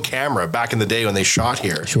real camera back in the day when they shot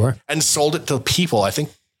here. Sure. And sold it to people. I think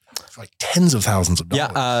like tens of thousands of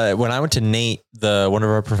dollars. Yeah. When I went to Nate, one of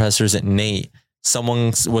our professors at Nate,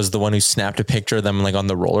 someone was the one who snapped a picture of them like on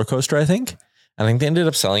the roller coaster, I think. I think they ended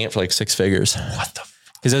up selling it for like 6 figures. What the?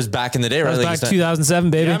 Because it was back in the day, right? That was back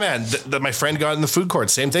 2007, baby. Yeah, man. My friend got in the food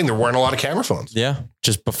court. Same thing. There weren't a lot of camera phones. Yeah.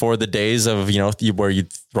 Just before the days of, where you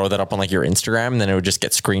throw that up on like your Instagram and then it would just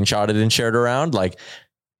get screenshotted and shared around. Like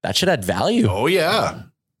that should add value. Oh, yeah.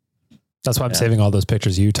 That's why I'm saving all those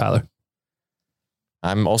pictures of you, Tyler.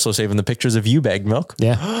 I'm also saving the pictures of you, Bagged Milk.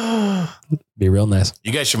 Yeah. Be real nice.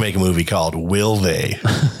 You guys should make a movie called Will They?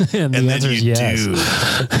 and then you yes. do.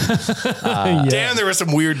 Yeah. Damn, there were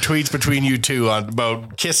some weird tweets between you two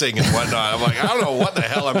about kissing and whatnot. I'm like, I don't know what the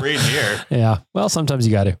hell I'm reading here. Yeah. Well, sometimes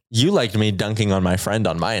you got to. You liked me dunking on my friend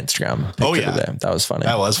on my Instagram picture today. That was funny.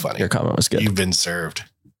 That was funny. Your comment was good. You've been served.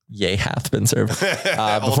 Yay hath been served.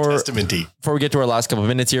 Old Testament-y. Before we get to our last couple of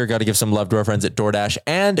minutes here, got to give some love to our friends at DoorDash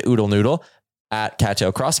and Oodle Noodle. At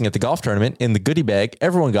Cattail Crossing at the golf tournament, in the goodie bag,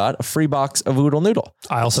 everyone got a free box of Oodle Noodle.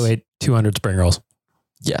 I also ate 200 spring rolls.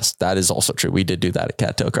 Yes, that is also true. We did do that at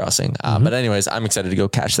Cattail Crossing. But anyways, I'm excited to go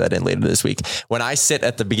cash that in later this week. When I sit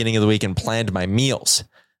at the beginning of the week and planned my meals,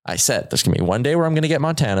 I said, there's going to be one day where I'm going to get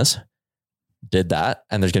Montana's. Did that.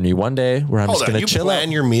 And there's going to be one day where I'm just going to chill out. You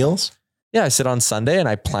plan your meals? Yeah, I sit on Sunday and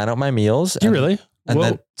I plan out my meals. Do you really? And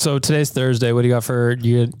then, so today's Thursday. What do you got for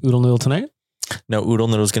you get Oodle Noodle tonight? No, Oodle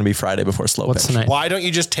Noodle is going to be Friday before slow What's pitch. tonight? Why don't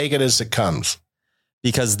you just take it as it comes?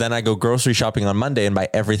 Because then I go grocery shopping on Monday and buy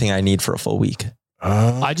everything I need for a full week.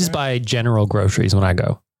 I just buy general groceries when I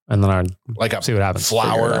go. And then I see what happens.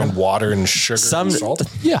 Flour and water and sugar and salt.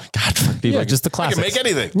 Yeah. God, people just the classics. I can make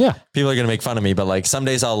anything. Yeah. People are going to make fun of me, but like some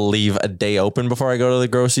days I'll leave a day open before I go to the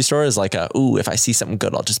grocery store. Is like if I see something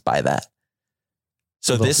good, I'll just buy that.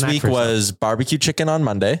 So this week was barbecue chicken on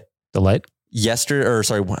Monday. Delight.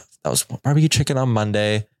 That was barbecue chicken on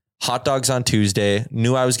Monday, hot dogs on Tuesday.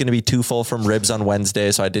 Knew I was going to be too full from ribs on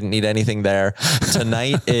Wednesday, so I didn't need anything there.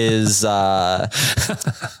 Tonight is,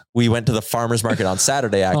 we went to the farmer's market on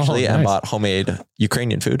Saturday actually and bought homemade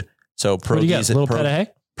Ukrainian food. So what do you get? Little petahe?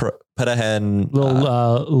 Petahe and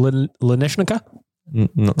little Lanishnika?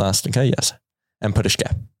 Lasnica, yes. And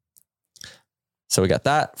Putishka. So we got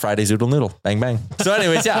that. Friday's Oodle Noodle. Bang, bang. So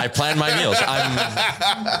anyways, yeah, I plan my meals.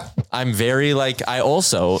 I'm very I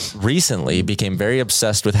also recently became very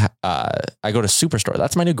obsessed with, I go to Superstore.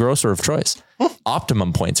 That's my new grocer of choice.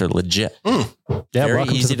 Optimum points are legit. Yeah, very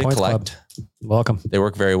easy to collect. Club. Welcome. They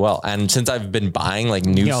work very well. And since I've been buying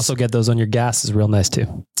new... You also get those on your gas is real nice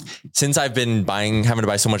too. Since I've been having to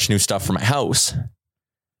buy so much new stuff for my house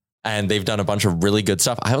and they've done a bunch of really good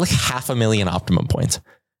stuff, I have 500,000 Optimum points.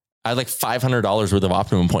 I had $500 worth of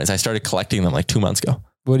Optimum points. I started collecting them 2 months ago.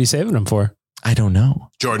 What are you saving them for? I don't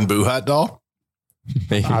know. Jordan Buhat doll?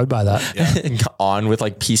 Maybe. I would buy that. Yeah. On with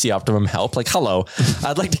PC Optimum help. Hello,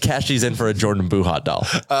 I'd like to cash these in for a Jordan Buhat doll.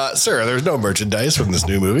 Sir, there's no merchandise from this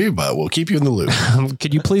new movie, but we'll keep you in the loop.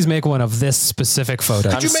 Could you please make one of this specific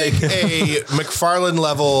photo? Could you make a McFarlane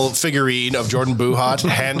level figurine of Jordan Buhat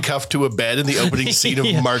handcuffed to a bed in the opening scene of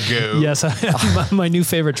Margot? Yes, my new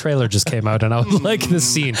favorite trailer just came out and I would like the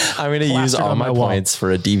scene. I'm going to use all my points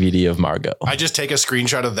for a DVD of Margot. I just take a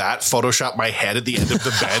screenshot of that, Photoshop my head at the end of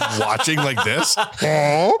the bed watching like this.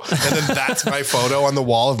 And then that's my photo on the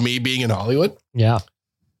wall of me being in Hollywood. Yeah.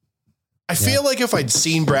 I feel like if I'd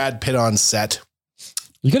seen Brad Pitt on set,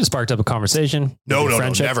 you could have sparked up a conversation. No, never.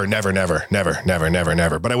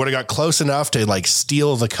 But I would have got close enough to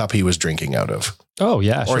steal the cup he was drinking out of. Oh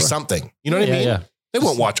yeah. Or something. You know what I mean? Yeah. They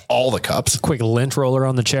won't watch all the cups. Quick lint roller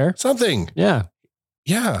on the chair. Something. Yeah.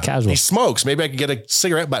 Yeah. Casual. He smokes. Maybe I could get a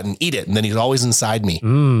cigarette butt and eat it. And then he's always inside me.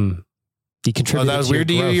 He contributed. Oh, that was weird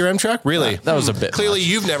to you, your M-Track? Really? That was a bit. Clearly,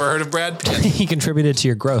 you've never heard of Brad Pitt. He contributed to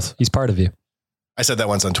your growth. He's part of you. I said that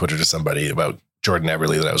once on Twitter to somebody about Jordan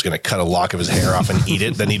Eberle that I was going to cut a lock of his hair off and eat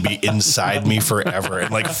it. Then he'd be inside me forever.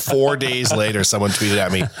 And 4 days later, someone tweeted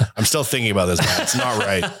at me, "I'm still thinking about this, man. It's not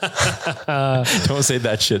right." Don't say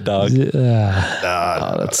that shit, dog.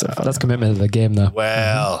 That's commitment to the game, though.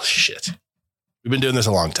 Well, shit. We've been doing this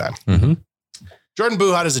a long time. Mm-hmm. Jordan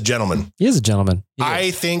Buhat is a gentleman. He is a gentleman.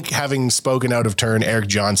 I think, having spoken out of turn, Eric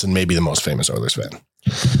Johnson may be the most famous Oilers fan.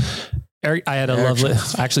 Eric, I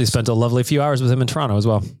actually spent a lovely few hours with him in Toronto as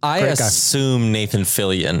well. I assume Nathan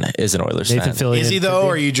Fillion is an Oilers fan. Is he though,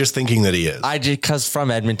 or are you just thinking that he is? Because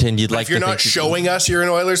from Edmonton, you'd like. If you're not showing us you're an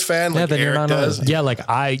Oilers fan, like Eric does. Yeah,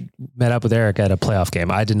 I met up with Eric at a playoff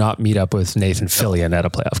game. I did not meet up with Nathan Fillion at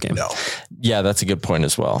a playoff game. No. Yeah, that's a good point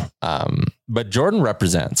as well. But Jordan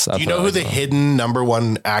represents. Do you know who the hidden number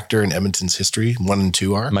one actor in Edmonton's history, 1 and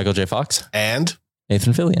 2, are? Michael J. Fox and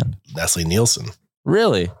Nathan Fillion. Leslie Nielsen.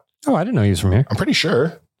 Really? Oh, I didn't know he was from here. I'm pretty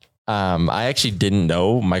sure. I actually didn't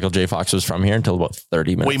know Michael J. Fox was from here until about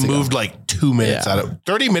 30 minutes ago. We moved like 2 minutes out of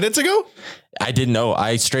 30 minutes ago. I didn't know.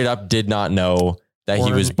 I straight up did not know that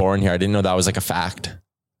he was born here. I didn't know that was like a fact.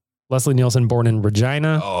 Leslie Nielsen, born in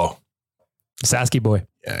Regina. Oh, Sasky boy.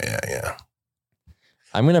 Yeah.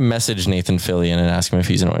 I'm going to message Nathan Fillion and ask him if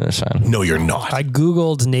he's an Oilers fan. No, you're not. I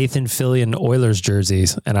Googled Nathan Fillion Oilers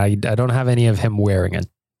jerseys and I don't have any of him wearing it.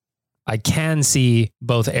 I can see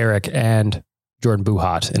both Eric and Jordan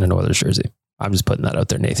Buhat in an Oilers jersey. I'm just putting that out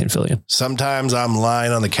there, Nathan Fillion. Sometimes I'm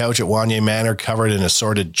lying on the couch at Wanye Manor covered in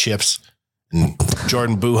assorted chips and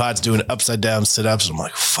Jordan Buhat's doing upside down sit-ups. I'm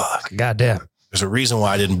like, fuck. Goddamn. There's a reason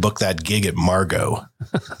why I didn't book that gig at Margot.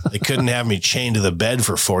 They couldn't have me chained to the bed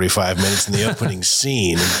for 45 minutes in the opening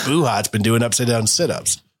scene. And Buhat's been doing upside down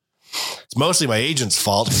sit-ups. It's mostly my agent's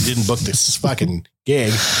fault. He didn't book this fucking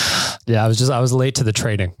gig. Yeah, I was late to the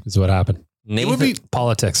training is what happened. Nathan, It would be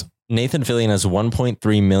Politics. Nathan Fillion has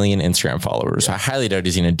 1.3 million Instagram followers. So I highly doubt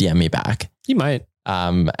he's going to DM me back. He might.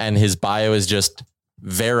 And his bio is just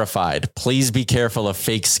verified. Please be careful of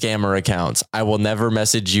fake scammer accounts. I will never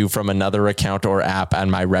message you from another account or app and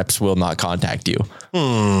my reps will not contact you.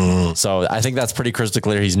 So I think that's pretty crystal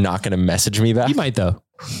clear. He's not going to message me back. He might though.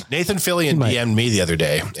 Nathan Fillion DM'd me the other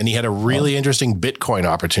day and he had a really interesting Bitcoin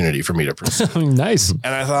opportunity for me to pursue. Nice. And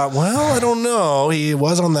I thought, well, I don't know. He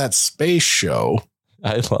was on that space show.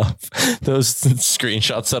 I love those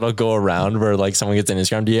screenshots that'll go around where like someone gets an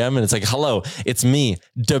Instagram DM and it's like, hello, it's me,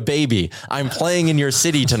 DaBaby. I'm playing in your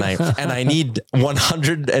city tonight and I need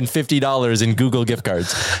 $150 in Google gift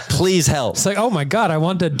cards. Please help. It's like, oh my God, I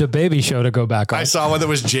want the DaBaby show to go back on. I saw one that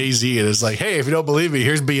was Jay-Z and it's like, hey, if you don't believe me,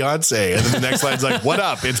 here's Beyonce. And then the next line's like, what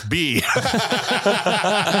up? It's B.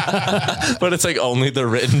 But it's like only the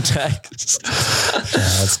written text.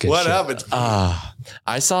 That's good. What shit. up? It's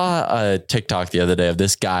I saw a TikTok the other day of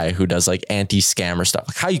this guy who does like anti-scammer stuff,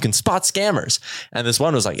 like how you can spot scammers. And this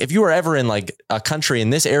one was like, if you were ever in like a country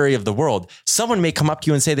in this area of the world, someone may come up to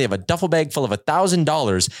you and say they have a duffel bag full of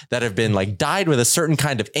 $1,000 that have been like dyed with a certain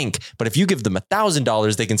kind of ink. But if you give them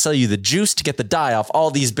 $1,000, they can sell you the juice to get the dye off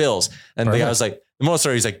all these bills. And the guy was like, the most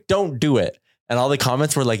story, he's like, don't do it. And all the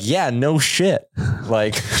comments were like, yeah, no shit.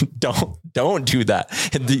 Like, don't do that.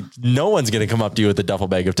 No one's going to come up to you with a duffel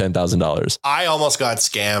bag of $10,000. I almost got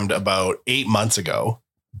scammed about 8 months ago.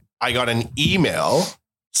 I got an email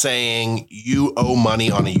saying you owe money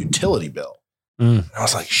on a utility bill. And I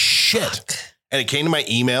was like, shit. And it came to my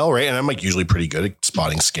email, right? And I'm like usually pretty good at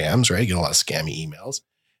spotting scams, right? I get a lot of scammy emails.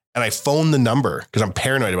 And I phoned the number because I'm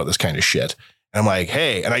paranoid about this kind of shit. And I'm like,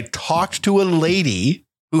 hey, and I talked to a lady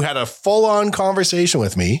who had a full-on conversation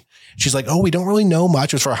with me. She's like, oh, we don't really know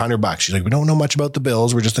much. It was for $100. She's like, we don't know much about the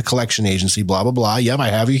bills. We're just a collection agency, blah, blah, blah. Yep, I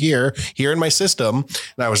have you here in my system.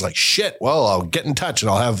 And I was like, shit, well, I'll get in touch and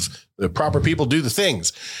I'll have the proper people do the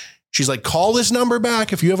things. She's like, call this number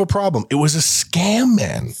back if you have a problem. It was a scam,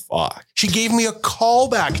 man. Fuck. She gave me a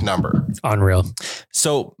callback number. Unreal.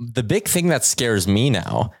 So the big thing that scares me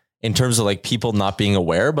now in terms of like people not being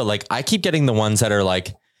aware, but like I keep getting the ones that are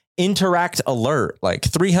like, interact alert, like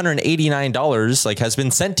 $389 like has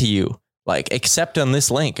been sent to you, like accept on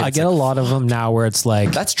this link. I get a lot of them now where it's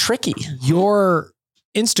like, that's tricky. Your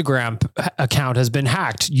Instagram account has been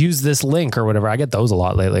hacked. Use this link or whatever. I get those a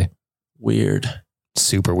lot lately. Weird.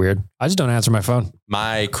 Super weird. I just don't answer my phone.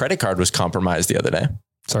 My credit card was compromised the other day.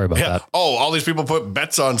 Sorry about that. Oh, all these people put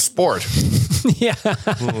bets on sport. Yeah.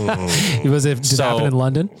 Did it happen in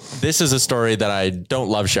London? This is a story that I don't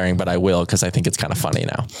love sharing, but I will because I think it's kind of funny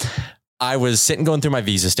now. I was sitting going through my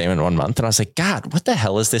Visa statement one month and I was like, God, what the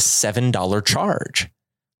hell is this $7 charge? I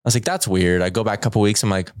was like, that's weird. I go back a couple of weeks. I'm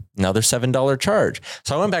like, another $7 charge.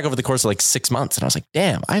 So I went back over the course of like 6 months and I was like,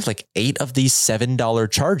 damn, I have like 8 of these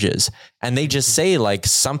 $7 charges. And they just say like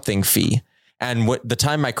something fee. And the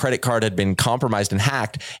time my credit card had been compromised and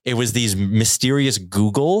hacked, it was these mysterious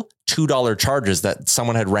Google $2 charges that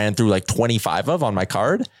someone had ran through like 25 of on my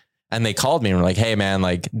card. And they called me and were like, hey man,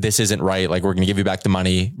 like this isn't right. Like we're going to give you back the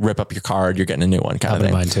money, rip up your card. You're getting a new one kind of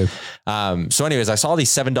thing. Mine too. So anyways, I saw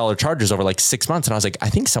these $7 charges over like 6 months and I was like,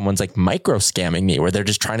 I think someone's like micro scamming me where they're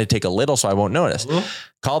just trying to take a little so I won't notice.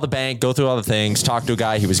 Call the bank, go through all the things, talk to a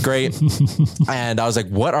guy. He was great. And I was like,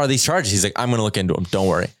 what are these charges? He's like, I'm going to look into them. Don't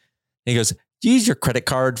worry. And he goes, do you use your credit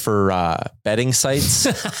card for betting sites?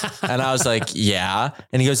 And I was like, yeah.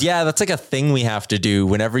 And he goes, yeah, that's like a thing we have to do.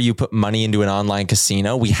 Whenever you put money into an online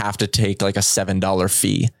casino, we have to take like a $7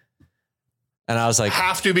 fee. And I was like,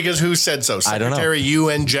 have to, because who said so? I don't know. Secretary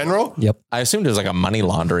UN General? Yep. I assumed it was like a money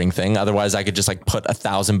laundering thing. Otherwise, I could just like put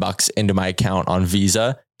 $1,000 into my account on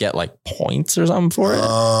Visa, get like points or something for it,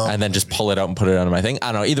 and then just pull it out and put it onto my thing.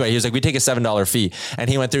 I don't know. Either way, he was like, we take a $7 fee. And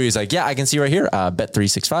he went through, he's like, yeah, I can see right here,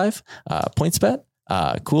 Bet365, PointsBet,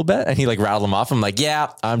 Cool Bet. And he like rattled them off. I'm like,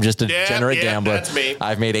 yeah, I'm just a degenerate gambler. That's me.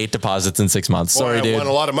 I've made 8 deposits in 6 months. Boy, Sorry, I dude. won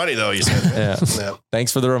a lot of money though, you said. Yeah.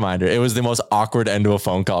 Thanks for the reminder. It was the most awkward end to a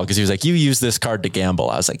phone call because he was like, you use this card to gamble.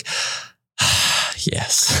 I was like,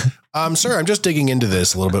 yes. Sir, I'm just digging into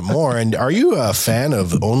this a little bit more. And are you a fan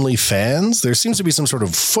of OnlyFans? There seems to be some sort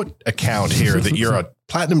of foot account here that you're a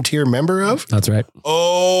platinum tier member of. That's right.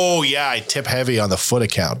 Oh, yeah. I tip heavy on the foot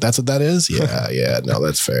account. That's what that is? Yeah. No,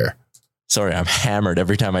 that's fair. Sorry, I'm hammered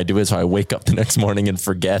every time I do it. So I wake up the next morning and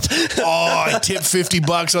forget. I tip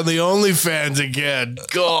 $50 on the OnlyFans again.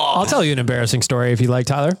 God. I'll tell you an embarrassing story if you like,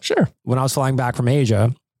 Tyler. Sure. When I was flying back from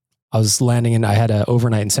Asia, I was landing I had an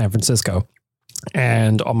overnight in San Francisco.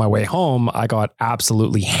 And on my way home, I got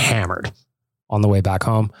absolutely hammered on the way back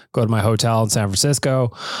home. Go to my hotel in San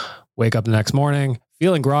Francisco, wake up the next morning,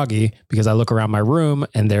 feeling groggy because I look around my room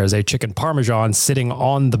and there's a chicken parmesan sitting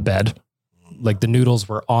on the bed. Like the noodles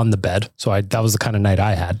were on the bed. So that was the kind of night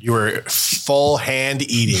I had. You were full hand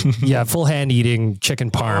eating. Yeah, full hand eating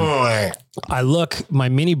chicken parm. I look, my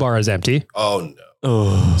mini bar is empty. Oh, no.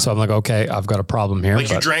 Oh. So I'm like, okay, I've got a problem here.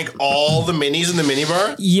 Like you drank all the minis in the mini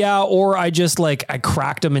bar? Yeah, or I just I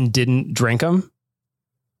cracked them and didn't drink them.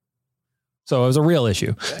 So it was a real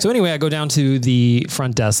issue. Okay. So anyway, I go down to the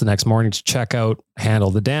front desk the next morning to check out,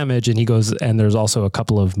 handle the damage. And he goes, and there's also a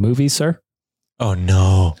couple of movies, sir. Oh,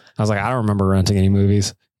 no. I was like, I don't remember renting any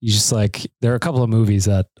movies. He's just like, there are a couple of movies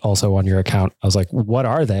that also on your account. I was like, what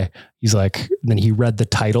are they? He's like, then he read the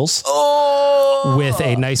titles with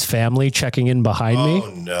a nice family checking in behind me. Oh,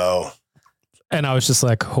 no. And I was just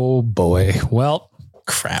like, oh, boy. Well,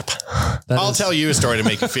 crap. I'll tell you a story to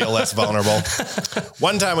make you feel less vulnerable.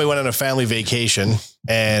 One time we went on a family vacation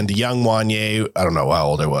and young Wanye, I don't know how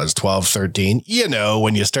old I was, 12, 13. You know,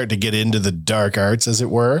 when you start to get into the dark arts, as it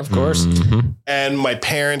were. Of course. Mm-hmm. And my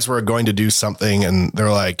parents were going to do something and they're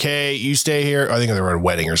like, hey, you stay here. I think they were at a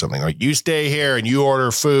wedding or something. Like, you stay here and you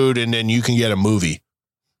order food and then you can get a movie.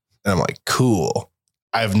 And I'm like, cool.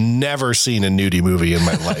 I've never seen a nudie movie in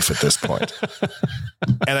my life at this point.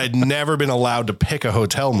 And I'd never been allowed to pick a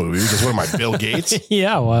hotel movie because what am I, Bill Gates?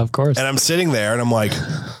 Yeah, well, of course. And I'm sitting there and I'm like,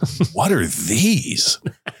 what are these?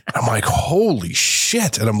 I'm like, holy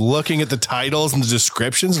shit. And I'm looking at the titles and the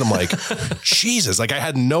descriptions and I'm like, Jesus, like I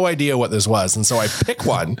had no idea what this was. And so I pick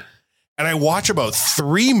one and I watch about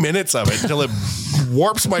 3 minutes of it until it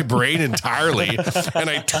warps my brain entirely. And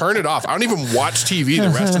I turn it off. I don't even watch TV the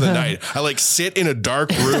rest of the night. I like sit in a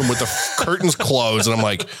dark room with the curtains closed. And I'm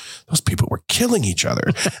like, those people were killing each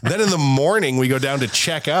other. Then in the morning, we go down to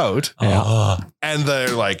check out. And they're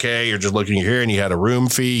like, hey, you're just looking here and you had a room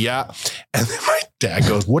fee. Yeah. And then my dad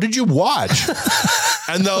goes, what did you watch?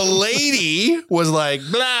 And the lady was like,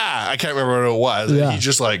 blah. I can't remember what it was. Yeah. And he's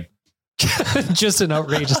just like, just an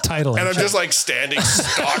outrageous title. And I'm just like standing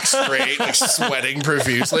stock straight, like sweating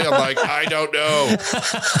profusely. I'm like, I don't know.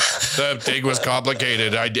 The thing was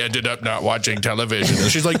complicated. I ended up not watching television.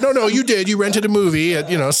 And she's like, no, you did. You rented a movie at,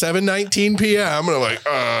 7:19 p.m. And I'm like,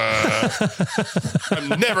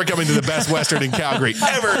 I'm never coming to the Best Western in Calgary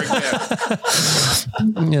ever again.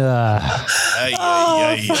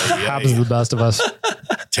 Happens to the best of us.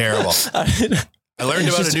 Terrible. I learned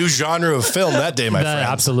about a new genre of film that day, my friend.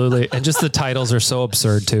 Absolutely. And just the titles are so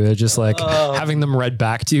absurd too. It's just like having them read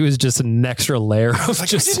back to you is just an extra layer of I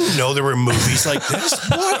didn't know there were movies like this.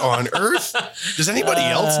 What on earth? Does anybody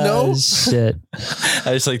else know? Shit.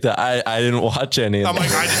 I just like that. I didn't watch any of I'm them.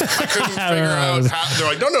 like, I couldn't figure out how. They're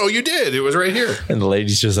like, no, you did. It was right here. And the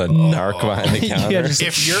lady's just a narc behind the counter. Yeah, just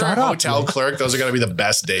If you're a hotel clerk, those are going to be the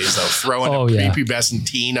best days, though. Throwing a prepubescent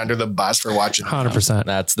teen under the bus for watching.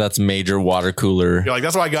 100%. That's major water cooler. You're like,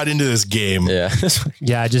 that's why I got into this game. Yeah.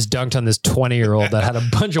 Yeah, I just dunked on this 20-year-old that had a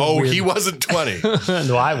bunch of weird... he wasn't 20.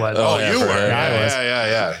 No, I was. Oh, you were. Yeah,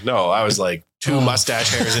 Yeah. No, I was like 2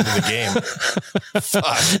 mustache hairs into the game.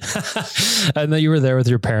 Fuck. And then you were there with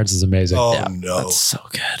your parents is amazing. Oh, Yeah, no. That's so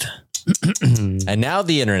good. And now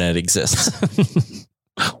the internet exists.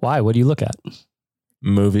 Why? What do you look at?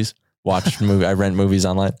 Movies. Watch movie. I rent movies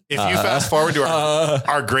online. If you fast forward to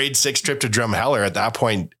our grade 6 trip to Drumheller, at that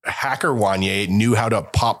point, Hacker Wanye knew how to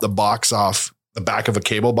pop the box off the back of a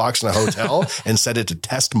cable box in a hotel and set it to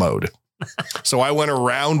test mode. So I went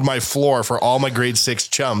around my floor for all my grade 6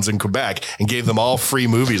 chums in Quebec and gave them all free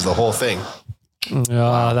movies, the whole thing.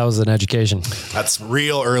 That was an education. That's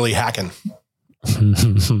real early hacking.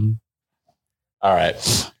 All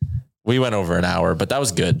right. We went over an hour, but that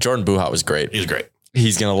was good. Jordan Buhat was great. He's great.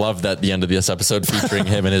 He's going to love that the end of this episode featuring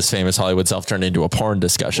him and his famous Hollywood self turned into a porn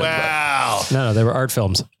discussion. Wow. No, they were art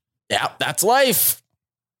films. Yeah, that's life.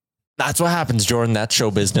 That's what happens, Jordan. That's show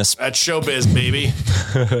business. That's showbiz, baby.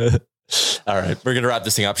 All right, we're going to wrap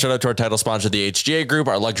this thing up. Shout out to our title sponsor, the HGA Group,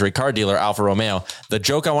 our luxury car dealer, Alfa Romeo. The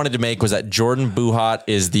joke I wanted to make was that Jordan Buhat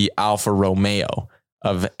is the Alfa Romeo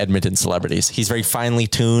of Edmonton celebrities. He's very finely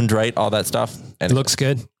tuned, right? All that stuff. And it looks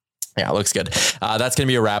good. Yeah, it looks good. That's going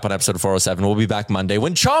to be a wrap on episode 407. We'll be back Monday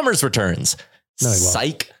when Chalmers returns. No, he won't.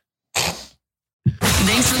 Psych.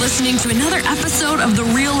 Thanks for listening to another episode of the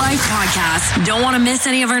Real Life Podcast. Don't want to miss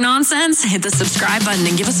any of our nonsense? Hit the subscribe button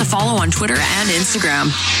and give us a follow on Twitter and Instagram.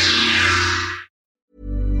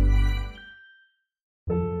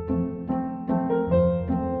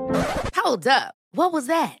 Hold up. What was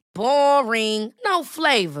that? Boring. No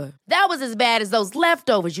flavor. That was as bad as those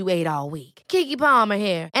leftovers you ate all week. Keke Palmer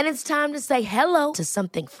here, and it's time to say hello to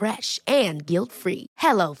something fresh and guilt-free.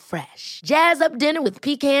 Hello Fresh. Jazz up dinner with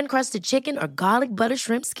pecan-crusted chicken or garlic butter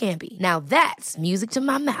shrimp scampi. Now that's music to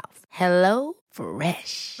my mouth. Hello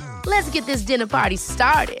Fresh. Let's get this dinner party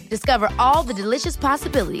started. Discover all the delicious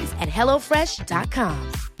possibilities at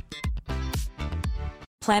hellofresh.com.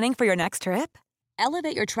 Planning for your next trip?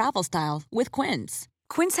 Elevate your travel style with Quince.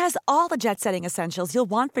 Quince has all the jet-setting essentials you'll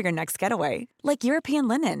want for your next getaway, like European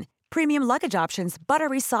linen, premium luggage options,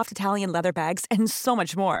 buttery soft Italian leather bags, and so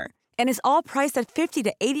much more. And is all priced at 50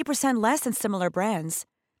 to 80% less than similar brands.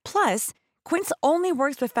 Plus, Quince only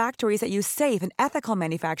works with factories that use safe and ethical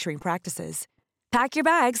manufacturing practices. Pack your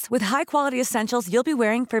bags with high-quality essentials you'll be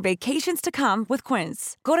wearing for vacations to come with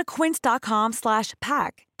Quince. Go to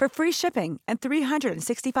quince.com/pack for free shipping and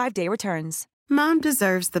 365-day returns. Mom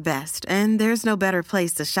deserves the best, and there's no better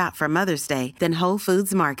place to shop for Mother's Day than Whole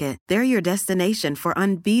Foods Market. They're your destination for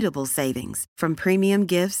unbeatable savings, from premium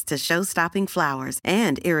gifts to show-stopping flowers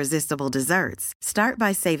and irresistible desserts. Start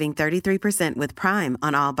by saving 33% with Prime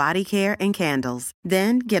on all body care and candles.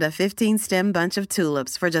 Then get a 15-stem bunch of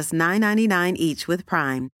tulips for just $9.99 each with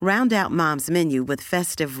Prime. Round out Mom's menu with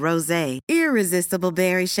festive rosé, irresistible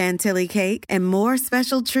berry chantilly cake, and more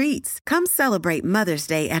special treats. Come celebrate Mother's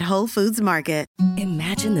Day at Whole Foods Market.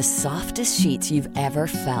 Imagine the softest sheets you've ever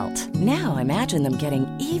felt. Now imagine them getting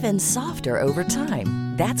even softer over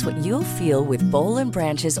time. That's what you'll feel with Boll &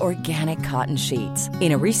 Branch's organic cotton sheets.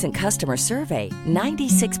 In a recent customer survey,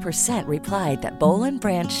 96% replied that Boll &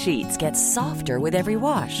 Branch sheets get softer with every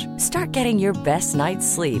wash. Start getting your best night's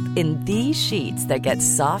sleep in these sheets that get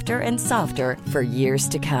softer and softer for years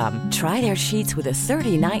to come. Try their sheets with a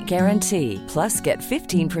 30-night guarantee. Plus, get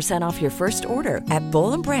 15% off your first order at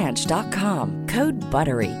bollandbranch.com. Code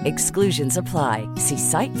BUTTERY. Exclusions apply. See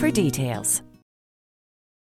site for details.